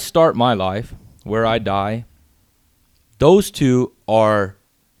I start my life, where I die, those two are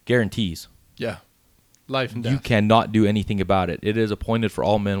guarantees. Yeah. Life and You death. cannot do anything about it. It is appointed for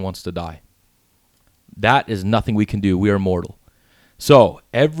all men once to die. That is nothing we can do. We are mortal. So,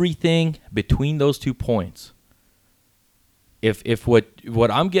 everything between those 2 points, if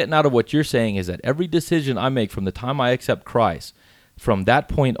what I'm getting out of what you're saying is that every decision I make from the time I accept Christ, from that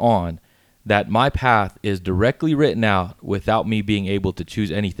point on, that my path is directly written out without me being able to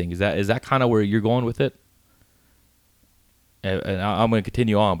choose anything. Is that kind of where you're going with it? And I'm going to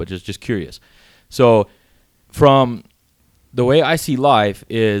continue on, but just curious. So, from the way I see life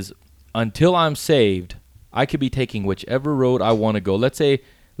is until I'm saved, I could be taking whichever road I want to go. Let's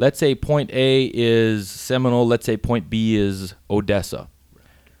say point A is Seminole. Let's say point B is Odessa.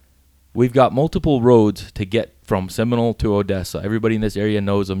 We've got multiple roads to get from Seminole to Odessa. Everybody in this area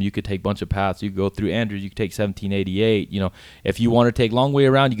knows them. You could take a bunch of paths. You could go through Andrews. You could take 1788. You know, if you want to take long way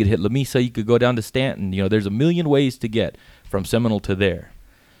around, you could hit Lamesa. You could go down to Stanton. You know, there's a million ways to get from Seminole to there.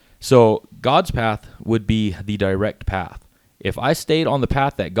 So God's path would be the direct path. If I stayed on the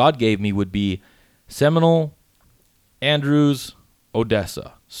path that God gave me, would be Seminole, Andrews,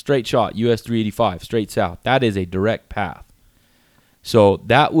 Odessa. Straight shot, US 385, straight south. That is a direct path. So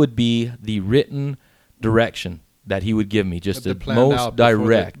that would be the written direction that he would give me, just Have the to plan most out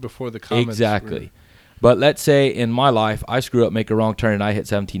direct. before the comments. Exactly. But let's say in my life, I screw up, make a wrong turn, and I hit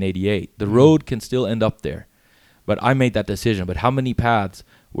 1788. The road can still end up there. But I made that decision. But how many paths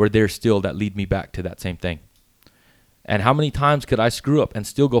were there still that lead me back to that same thing? And how many times could I screw up and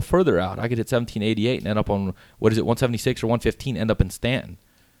still go further out? I could hit 1788 and end up on, 176 or 115, end up in Stanton.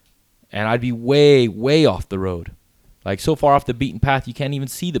 And I'd be way, way off the road. Like so far off the beaten path, you can't even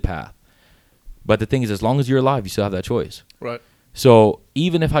see the path. But the thing is, as long as you're alive, you still have that choice. Right. So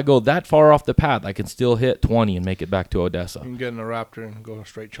even if I go that far off the path, I can still hit 20 and make it back to Odessa. You can get in a Raptor and go a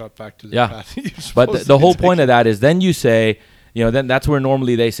straight shot back to the Yeah. path. You're But supposed the to whole take. point of that is then you say, then that's where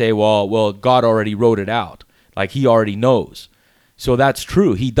normally they say, well, God already wrote it out. Like he already knows. So that's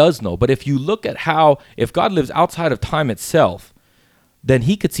true. He does know. But if you look at if God lives outside of time itself, then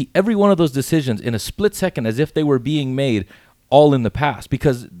he could see every one of those decisions in a split second as if they were being made all in the past.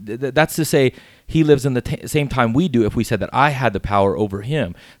 Because that's to say he lives in the same time we do if we said that I had the power over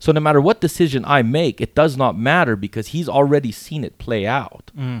him. So no matter what decision I make, it does not matter because he's already seen it play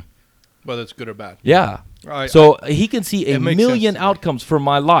out. Whether it's good or bad. Yeah. He can see a million outcomes for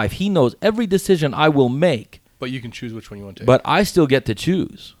my life. He knows every decision I will make. But you can choose which one you want to take. But I still get to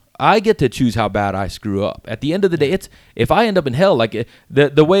choose. I get to choose how bad I screw up. At the end of the day, if I end up in hell, like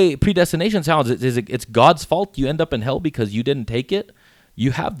the way predestination sounds, it's God's fault you end up in hell because you didn't take it.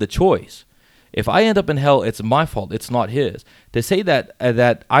 You have the choice. If I end up in hell, it's my fault. It's not his. To say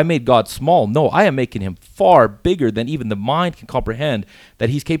that I made God small, no, I am making him far bigger than even the mind can comprehend, that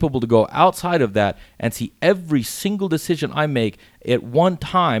he's capable to go outside of that and see every single decision I make at one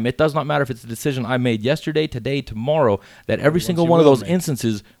time. It does not matter if it's a decision I made yesterday, today, tomorrow, that every single one of those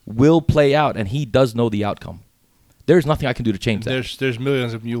instances will play out, and he does know the outcome. There's nothing I can do to change that. There's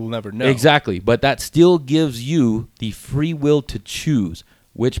millions of them you'll never know. Exactly, but that still gives you the free will to choose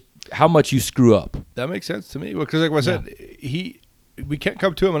how much you screw up. That makes sense to me because, like I said, we can't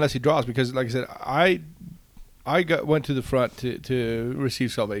come to him unless he draws. Because, like I said, I went to the front to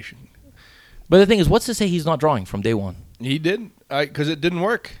receive salvation. But the thing is, what's to say he's not drawing from day one? He didn't, because it didn't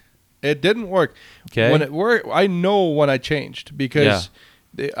work. It didn't work. Okay. When it worked, I know when I changed because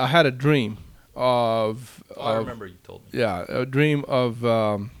I had a dream of. I remember you told me. Yeah, a dream of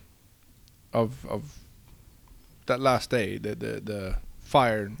that last day, the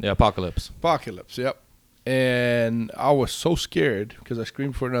fire. The apocalypse. Yep. And I was so scared because I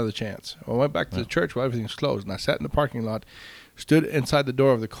screamed for another chance. I went back to the church while everything was closed, and I sat in the parking lot, stood inside the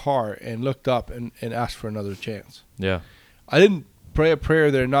door of the car, and looked up and asked for another chance. Yeah. I didn't pray a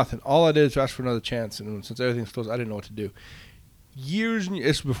prayer there, nothing. All I did is ask for another chance, and since everything's closed, I didn't know what to do.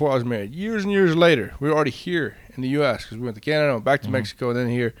 It's before I was married. Years and years later, we were already here in the U.S. because we went to Canada, went back to Mexico, and then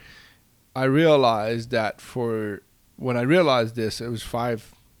here. I realized that when I realized this, I was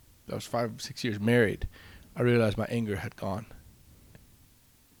 5-6 years married. I realized my anger had gone.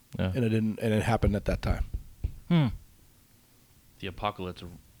 Yeah. And it happened at that time. The apocalypse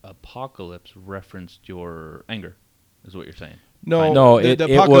referenced your anger, is what you're saying. No, the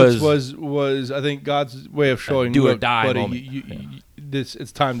apocalypse was I think God's way of showing do or die buddy, moment.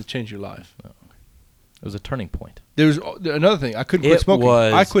 It's time to change your life. It was a turning point. There was another thing. I couldn't quit smoking.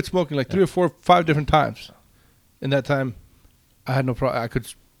 I quit smoking like 3 or 4, 5 different times. In that time, I had no problem. I could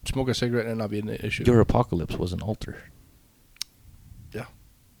smoke a cigarette and not be an issue. Your apocalypse was an altar. Yeah.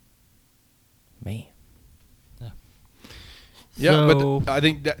 Man. Yeah, So- but I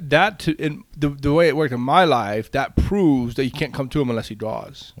think the way it worked in my life, that proves that you can't come to him unless he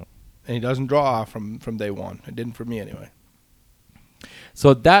draws. And he doesn't draw from day one. It didn't for me anyway.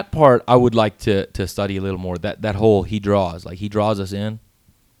 So that part I would like to study a little more. That whole he draws us in.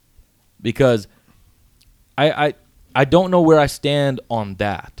 Because I don't know where I stand on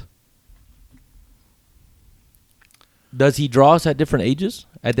that. Does he draw us at different ages,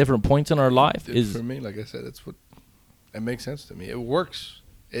 at different points in our life? For me, like I said, it makes sense to me. It works.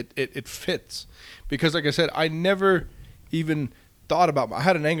 It fits. Because like I said, I never even thought about. I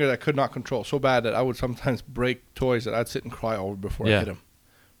had an anger that I could not control so bad that I would sometimes break toys that I'd sit and cry over before I hit them,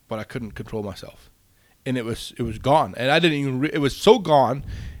 but I couldn't control myself, and it was gone. And I didn't even. It was so gone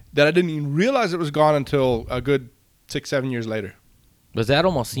that I didn't even realize it was gone until a good 6-7 years later. But that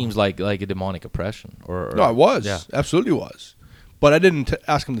almost seems like a demonic oppression, or no, it was absolutely was, but I didn't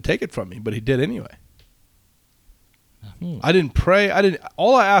ask him to take it from me, but he did anyway. I didn't pray.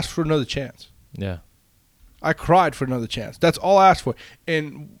 All I asked for another chance. Yeah. I cried for another chance. That's all I asked for.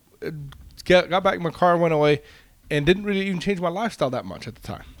 And got back in my car, went away, and didn't really even change my lifestyle that much at the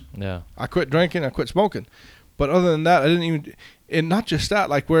time. Yeah. I quit drinking. I quit smoking. But other than that, I didn't even... And not just that,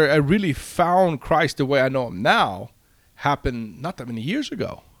 like where I really found Christ the way I know him now happened not that many years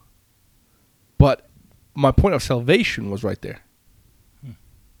ago. But my point of salvation was right there.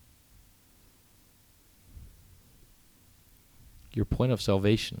 Your point of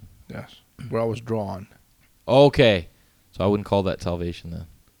salvation. Yes. Where I was drawn. Okay. So I wouldn't call that salvation then.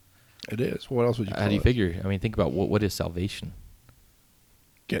 It is. What else would you call it? How do you figure? I mean, think about what is salvation?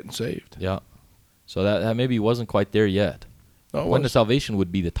 Getting saved. Yeah. So that maybe wasn't quite there yet. No, When the salvation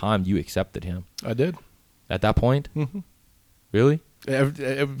would be the time you accepted him. I did. At that point? Mm-hmm. Really?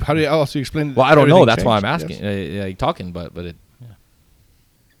 How do you else explain it? Well, I don't know. That's why I'm changed? asking. Yes. Talking, but it. Yeah.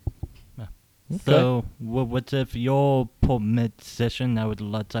 So, what's if your position? I would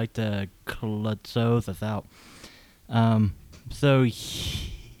like to close this out. So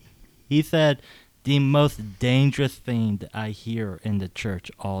he said the most dangerous thing that I hear in the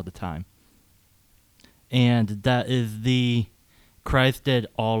church all the time. And that is the Christ did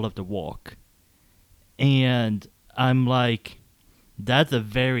all of the work. And I'm like, that's a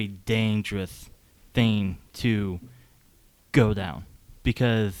very dangerous thing to go down.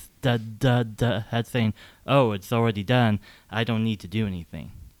 Because that's saying, oh, it's already done. I don't need to do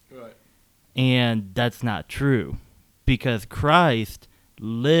anything. Right. And that's not true. Because Christ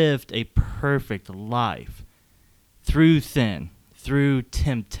lived a perfect life through sin, through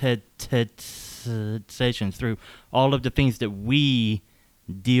temptation, through all of the things that we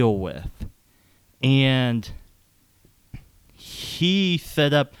deal with. And he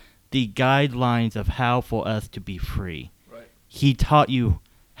set up the guidelines of how for us to be free. Right. He taught you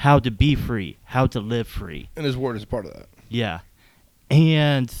how to be free, how to live free. And his word is part of that. Yeah.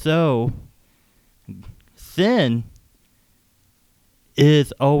 And so, sin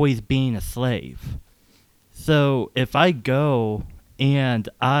is always being a slave. So, if I go and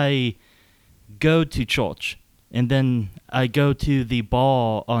I go to church, and then I go to the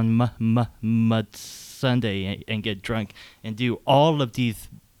bar on Sunday and get drunk and do all of these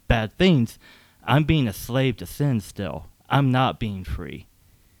bad things, I'm being a slave to sin still. I'm not being free.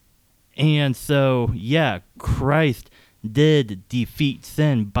 And so, yeah, Christ did defeat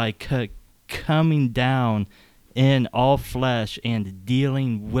sin by coming down in all flesh and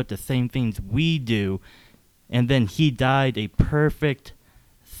dealing with the same things we do. And then he died a perfect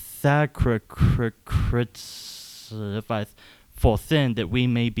sacrifice for sin that we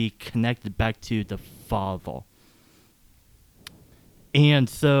may be connected back to the Father. And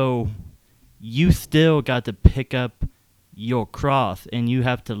so you still got to pick up your cross, and you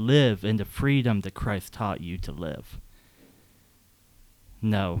have to live in the freedom that Christ taught you to live.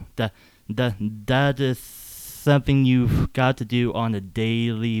 No, that is something you've got to do on a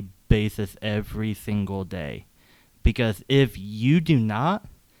daily basis every single day. Because if you do not,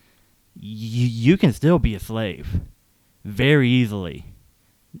 you can still be a slave very easily.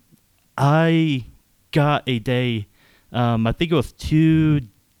 I got a day, I think it was 2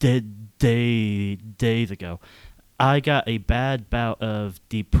 days ago. I got a bad bout of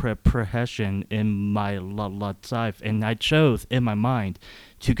depression in my life, and I chose in my mind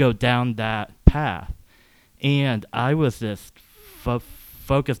to go down that path. And I was just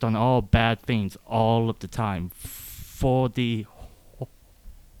focused on all bad things all of the time for the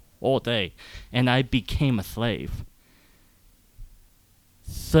whole day, and I became a slave.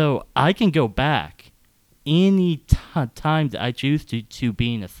 So I can go back any time that I choose to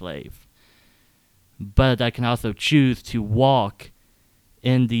being a slave. But I can also choose to walk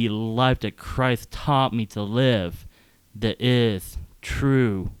in the life that Christ taught me to live, that is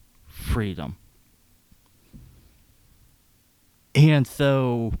true freedom. And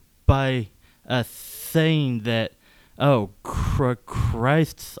so by saying that, oh,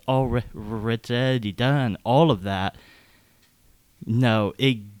 Christ's already done all of that, no,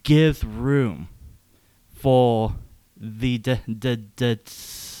 it gives room for the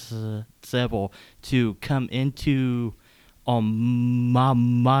devil to come into my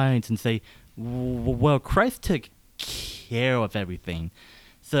minds and say, well, Christ took care of everything,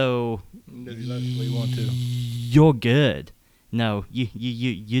 so you're good. No,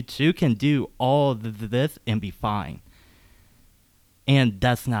 you too can do all this and be fine. And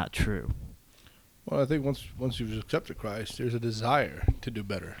that's not true. Well, I think once you've accepted Christ, there's a desire to do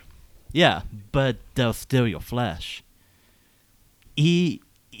better. Yeah, but they'll steal your flesh.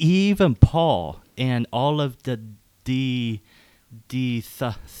 Even Paul and all of the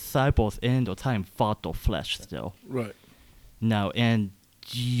disciples in the time fought the flesh still. Right. No, and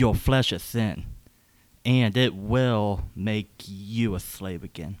your flesh is sin, and it will make you a slave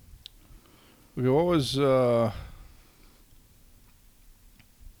again. Okay, what was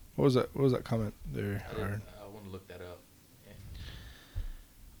that comment there, Aaron? I want to look that up.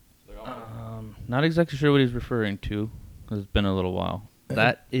 Not exactly sure what he's referring to, because it's been a little while.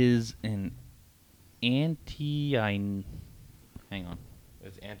 That is an hang on.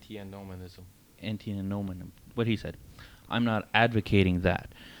 It's antinomianism. Antinomianism. What he said. I'm not advocating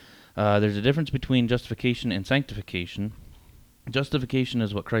that. There's a difference between justification and sanctification. Justification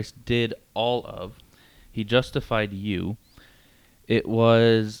is what Christ did all of. He justified you. It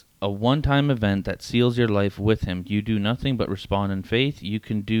was a one-time event that seals your life with him. You do nothing but respond in faith. You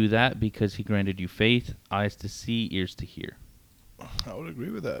can do that because he granted you faith, eyes to see, ears to hear. I would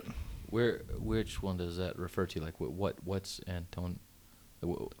agree with that. Which one does that refer to? Like what's Anton?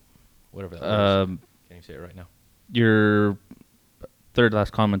 Whatever that is. Can you say it right now? Your third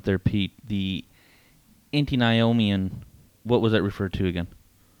last comment there, Pete. The antinomian. What was that referred to again?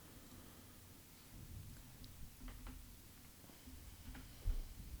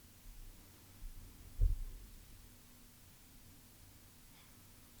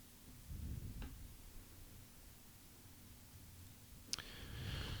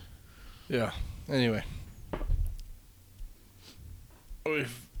 Yeah. Anyway.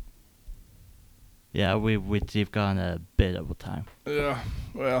 We've, Yeah, we've gone a bit over time. yeah.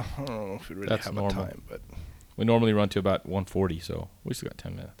 Well, I don't know if we really That's have normal. a time, but We normally run to about 1:40, so we still got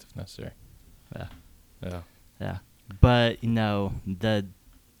 10 minutes if necessary. Yeah. Yeah. Yeah, but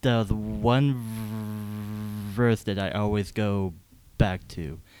the one verse that I always go back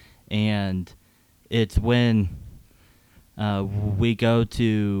to, and it's when we go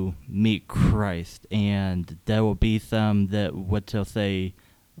to meet Christ, and there will be some that what will say,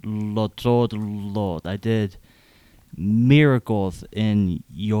 "Lord, Lord, Lord, I did miracles in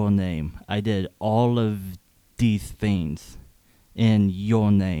your name. I did all of these things in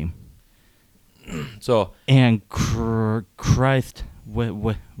your name." So, And Christ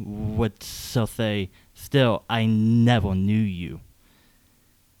would still say, "Still, I never knew you."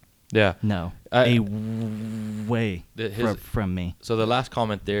 yeah. No, I- away from me. So the last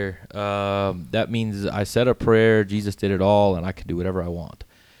comment there, that means I said a prayer, Jesus did it all, and I can do whatever I want.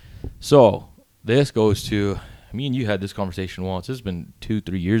 So this goes to, me and you had this conversation once. This has been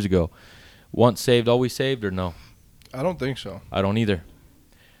 2-3 years ago. Once saved, always saved, or no? I don't think so. I don't either.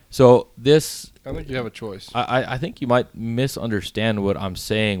 So this, I think you have a choice. I think you might misunderstand what I'm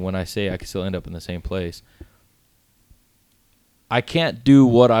saying when I say I can still end up in the same place. I can't do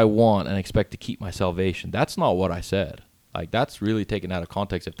what I want and expect to keep my salvation. That's not what I said. Like, that's really taken out of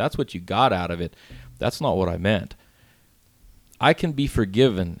context. If that's what you got out of it, that's not what I meant. I can be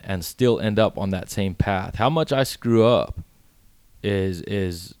forgiven and still end up on that same path. How much I screw up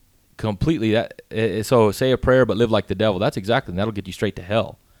is completely that. So say a prayer but live like the devil. That's exactly, and that'll get you straight to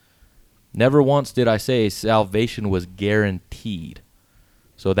hell. Never once did I say salvation was guaranteed.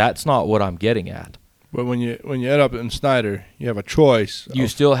 So that's not what I'm getting at. But when you end up in Snyder, you have a choice. You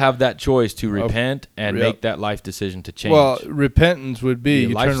still have that choice to repent and Yep. make that life decision to change. Well, repentance would be Your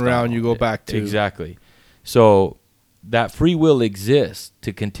you lifestyle. turn around, you go back to Exactly. So that free will exists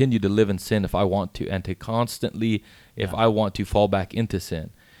to continue to live in sin if I want to, and to constantly, if I want to, fall back into sin.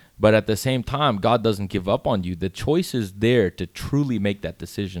 But at the same time, God doesn't give up on you. The choice is there to truly make that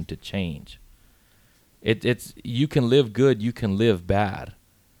decision to change. It's you can live good, you can live bad.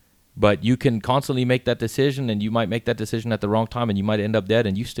 But you can constantly make that decision, and you might make that decision at the wrong time, and you might end up dead,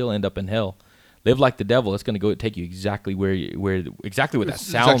 and you still end up in hell. Live like the devil. It's going to go take you exactly where exactly what that It's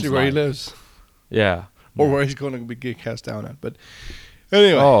sounds exactly where he like. lives, Yeah. or where he's going to be get cast down at. But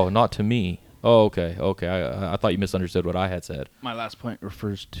anyway, Oh, not to me. Oh, okay. I thought you misunderstood what I had said. My last point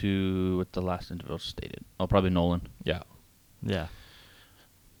refers to what the last individual stated. Oh, probably Nolan. Yeah. Yeah.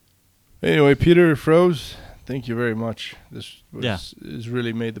 anyway, Peter Froze, thank you very much. This Yeah. has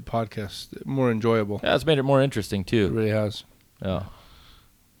really made the podcast more enjoyable. Yeah, it's made it more interesting It too. really has. Yeah.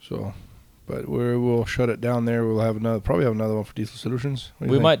 So, but we'll shut it down there. We'll have probably have another one for Diesel Solutions. What do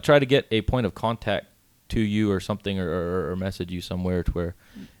you We think? might try to get a point of contact to you or something, or message you somewhere to where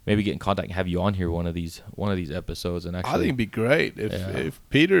maybe get in contact and have you on here one of these episodes and I actually. think it'd be great if Yeah.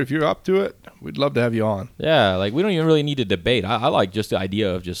 Peter, if you're up to it, we'd love to have you on. Yeah, like we don't even really need to debate. I like just the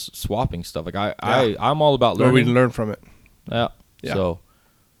idea of just swapping stuff. Like I'm all about Or we learning. can learn from it. Yeah. Yeah. So.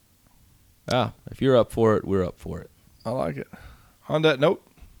 Yeah, if you're up for it, we're up for it. I like it. On that note,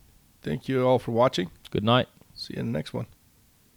 thank you all for watching. Good night. See you in the next one.